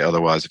that day.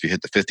 Otherwise, if you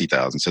hit the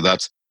 $50,000, so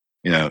that's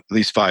at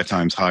least 5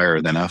 times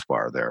higher than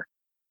FBAR there.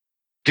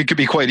 It could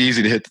be quite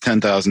easy to hit the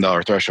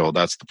 $10,000 threshold.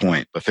 That's the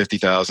point. But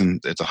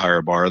 $50,000, it's a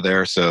higher bar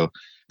there. So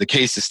the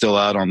case is still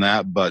out on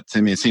that. But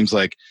to me, it seems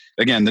like,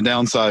 again, the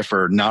downside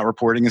for not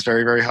reporting is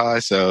very, very high.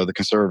 So the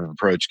conservative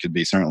approach could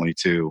be certainly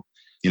to,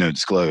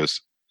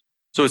 disclose.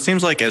 So it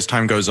seems like as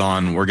time goes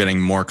on, we're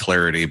getting more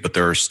clarity, but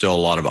there are still a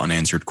lot of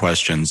unanswered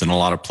questions and a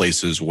lot of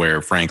places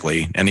where,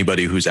 frankly,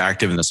 anybody who's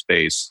active in the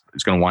space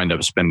is going to wind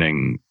up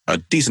spending a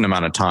decent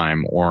amount of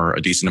time or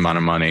a decent amount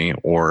of money,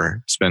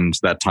 or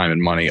spends that time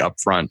and money up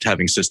front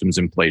having systems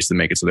in place that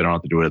make it so they don't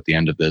have to do it at the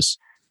end of this.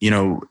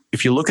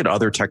 If you look at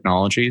other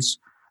technologies,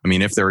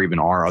 if there even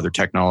are other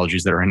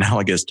technologies that are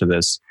analogous to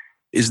this,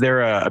 is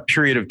there a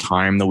period of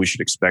time that we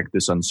should expect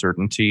this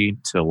uncertainty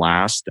to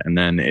last, and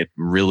then it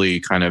really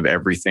kind of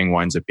everything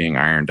winds up being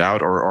ironed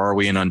out, or are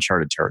we in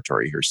uncharted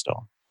territory here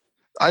still?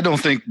 I don't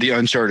think the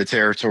uncharted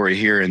territory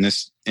here in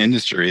this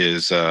industry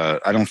is,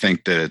 I don't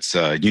think that it's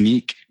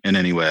unique in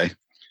any way.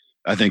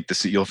 I think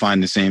you'll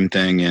find the same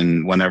thing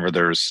in whenever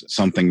there's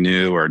something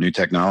new or new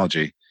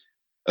technology,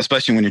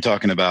 especially when you're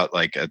talking about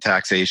like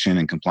taxation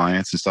and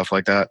compliance and stuff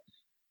like that.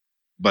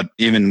 But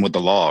even with the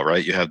law,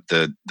 right,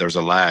 there's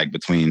a lag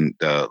between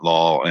the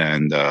law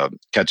and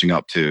catching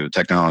up to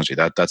technology.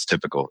 That's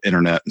typical,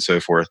 internet and so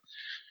forth.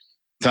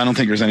 So I don't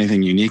think there's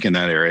anything unique in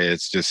that area.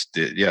 It's just,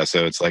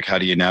 so it's like, how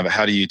do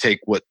you take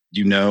what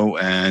you know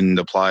and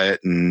apply it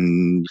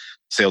and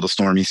sail the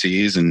stormy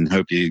seas and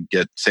hope you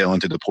sail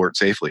into the port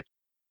safely?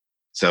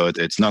 So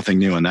it's nothing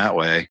new in that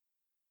way.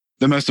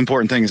 The most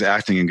important thing is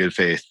acting in good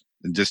faith.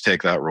 Just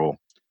take that rule.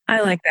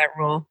 I like that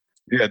rule.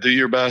 Yeah, do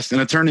your best. An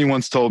attorney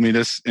once told me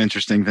this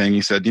interesting thing.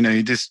 He said,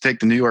 you just take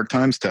the New York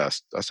Times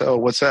test. I said, oh,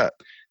 what's that?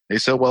 They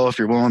said, well, if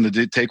you're willing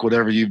to take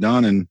whatever you've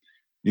done and,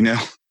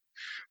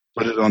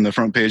 put it on the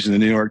front page of the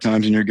New York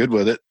Times and you're good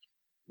with it,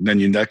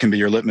 then that can be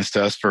your litmus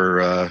test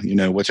for,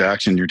 which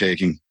action you're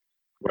taking,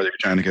 whether you're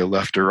trying to go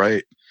left or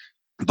right.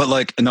 But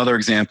like another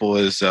example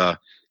is,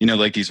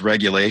 like these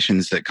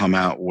regulations that come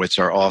out, which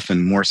are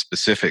often more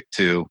specific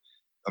to,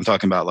 I'm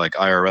talking about like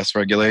IRS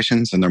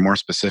regulations, and they're more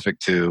specific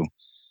to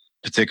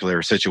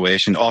particular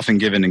situation, often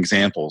given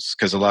examples,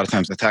 because a lot of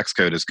times the tax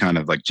code is kind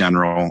of like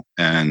general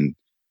and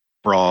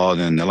broad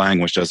and the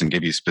language doesn't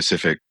give you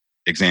specific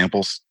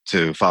examples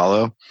to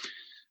follow.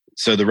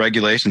 So the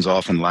regulations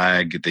often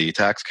lag the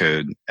tax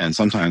code, and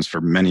sometimes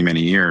for many,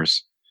 many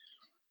years.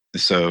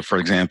 So for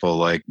example,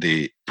 like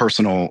the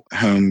personal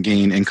home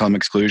gain income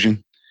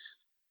exclusion,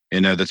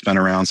 that's been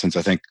around since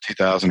I think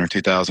 2000 or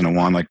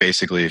 2001. Like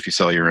basically if you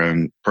sell your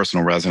own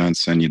personal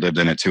residence and you lived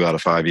in it 2 out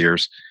of 5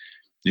 years,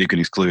 you can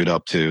exclude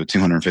up to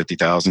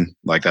 $250,000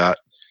 like that.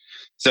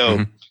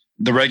 So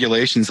the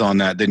regulations on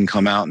that didn't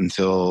come out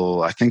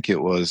until I think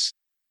it was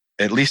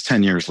at least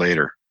 10 years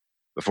later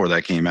before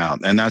that came out.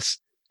 And that's,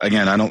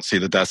 again, I don't see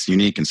that that's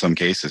unique in some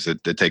cases.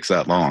 It takes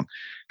that long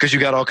because you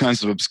got all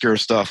kinds of obscure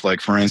stuff. Like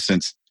for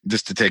instance,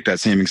 just to take that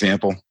same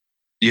example,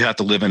 you have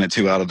to live in it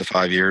 2 out of the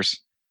 5 years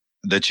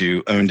that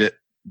you owned it.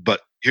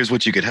 But here's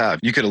what you could have.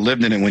 You could have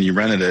lived in it when you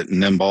rented it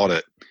and then bought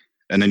it.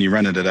 And then you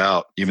rented it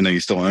out, even though you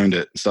still owned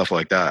it and stuff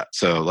like that.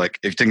 So like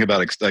if you think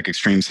about like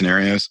extreme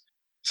scenarios,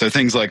 so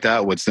things like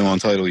that would still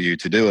entitle you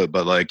to do it.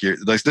 But like you're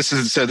like, this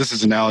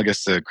is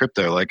analogous to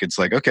crypto. Like, it's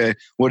like, okay,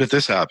 what if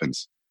this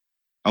happens?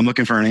 I'm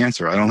looking for an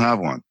answer. I don't have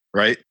one.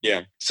 Right.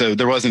 Yeah. So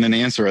there wasn't an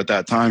answer at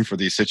that time for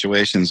these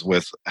situations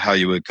with how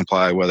you would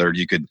comply, whether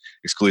you could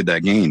exclude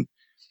that gain.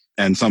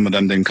 And some of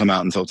them didn't come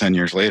out until 10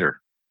 years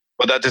later.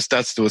 But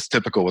that's what's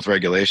typical with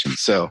regulations.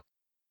 So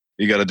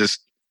you got to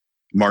just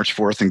march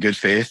forth in good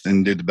faith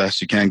and do the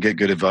best you can, get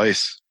good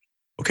advice.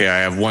 Okay, I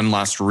have one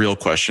last real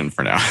question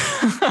for now.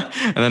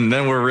 and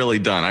then we're really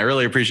done. I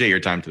really appreciate your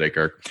time today,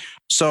 Kirk.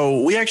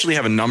 So we actually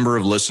have a number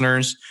of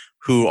listeners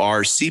who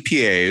are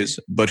CPAs,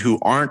 but who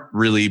aren't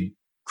really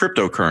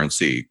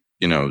cryptocurrency,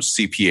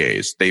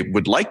 CPAs. They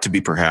would like to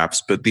be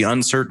perhaps, but the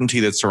uncertainty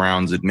that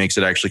surrounds it makes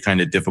it actually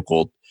kind of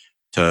difficult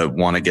to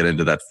want to get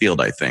into that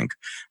field, I think.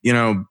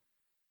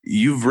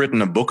 You've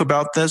written a book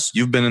about this.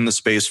 You've been in the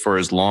space for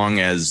as long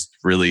as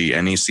really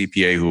any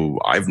CPA who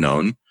I've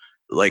known.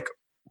 Like,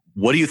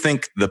 what do you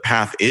think the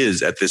path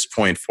is at this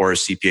point for a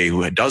CPA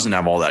who doesn't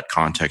have all that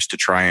context to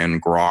try and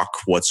grok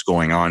what's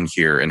going on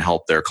here and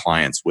help their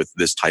clients with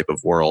this type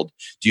of world?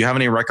 Do you have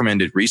any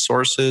recommended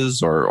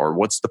resources or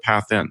what's the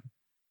path in?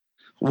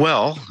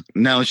 Well,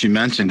 now that you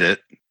mentioned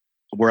it,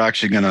 we're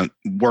actually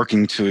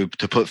working to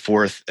put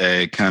forth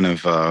a kind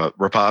of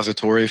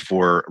repository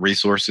for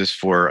resources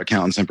for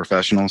accountants and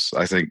professionals.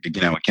 I think,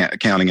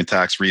 accounting and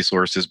tax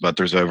resources, but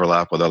there's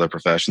overlap with other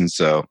professions.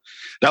 So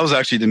that was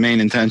actually the main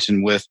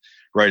intention with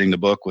writing the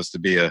book, was to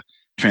be a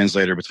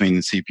translator between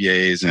the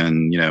CPAs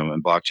and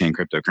blockchain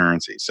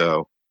cryptocurrency.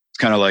 So it's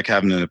kind of like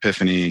having an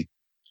epiphany,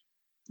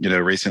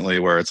 recently,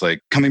 where it's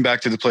like coming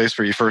back to the place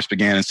where you first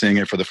began and seeing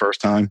it for the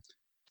first time.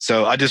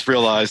 So I just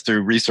realized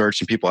through research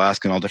and people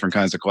asking all different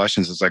kinds of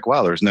questions, it's like,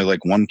 wow, there's no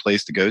like one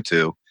place to go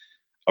to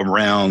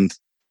around,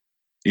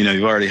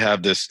 you already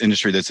have this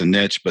industry that's a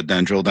niche, but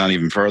then drill down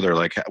even further.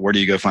 Like, where do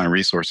you go find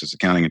resources,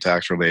 accounting and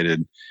tax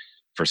related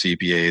for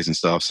CPAs and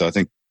stuff? So I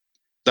think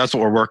that's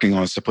what we're working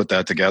on, is to put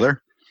that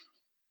together.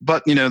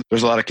 But,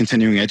 there's a lot of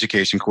continuing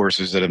education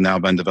courses that have now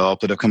been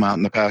developed that have come out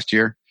in the past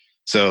year.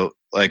 So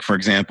like, for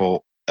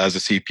example, as a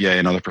CPA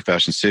and other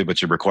professions too,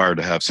 but you're required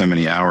to have so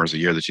many hours a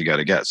year that you got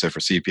to get. So for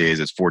CPAs,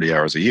 it's 40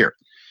 hours a year.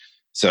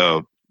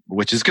 So,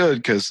 which is good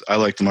because I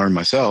like to learn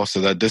myself, so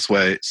that this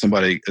way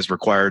somebody is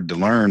required to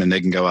learn and they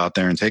can go out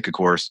there and take a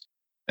course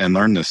and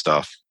learn this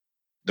stuff.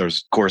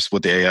 There's a course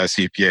with the AI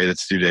CPA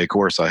that's a 2-day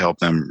course. I help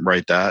them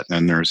write that.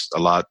 And there's a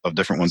lot of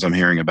different ones I'm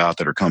hearing about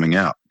that are coming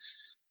out.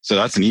 So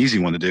that's an easy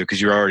one to do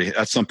because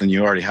that's something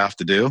you already have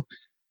to do.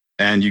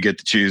 And you get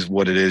to choose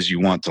what it is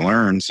you want to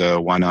learn. So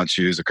why not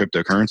choose a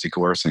cryptocurrency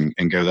course and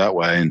go that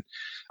way? And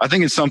I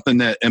think it's something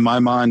that in my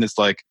mind, it's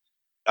like,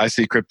 I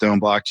see crypto and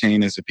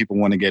blockchain as if people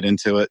want to get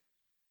into it,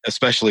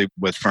 especially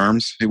with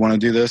firms who want to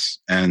do this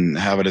and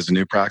have it as a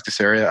new practice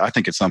area. I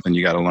think it's something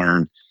you got to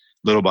learn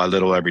little by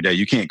little every day.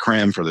 You can't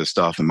cram for this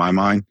stuff in my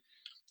mind.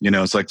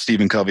 It's like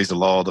Stephen Covey's The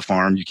Law of the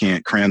Farm. You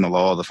can't cram the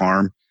law of the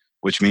farm,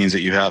 which means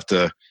that you have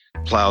to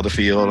plow the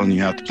field and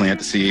you have to plant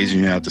the seeds and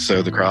you have to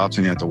sow the crops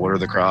and you have to water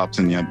the crops,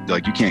 and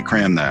you can't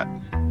cram that.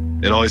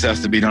 It always has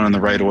to be done in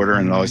the right order,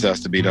 and it always has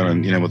to be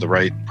done, with the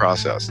right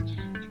process.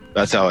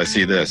 That's how I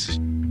see this.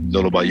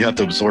 Little by, you have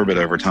to absorb it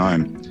over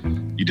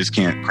time. You just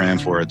can't cram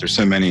for it. There's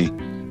so many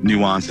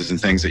nuances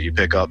and things that you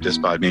pick up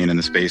just by being in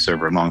the space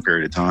over a long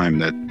period of time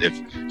that if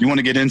you want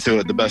to get into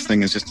it, the best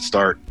thing is just to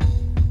start.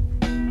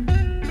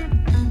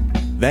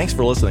 Thanks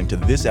for listening to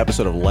this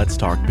episode of Let's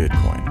Talk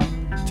Bitcoin.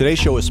 Today's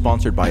show is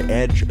sponsored by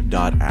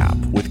Edge.app,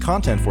 with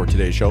content for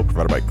today's show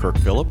provided by Kirk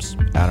Phillips,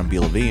 Adam B.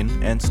 Levine,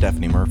 and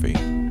Stephanie Murphy.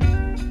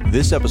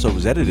 This episode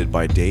was edited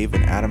by Dave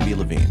and Adam B.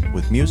 Levine,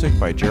 with music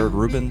by Jared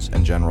Rubens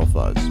and General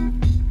Fuzz.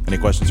 Any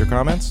questions or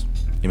comments?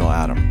 Email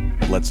Adam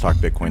at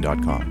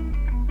letstalkbitcoin.com.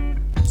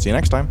 See you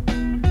next time.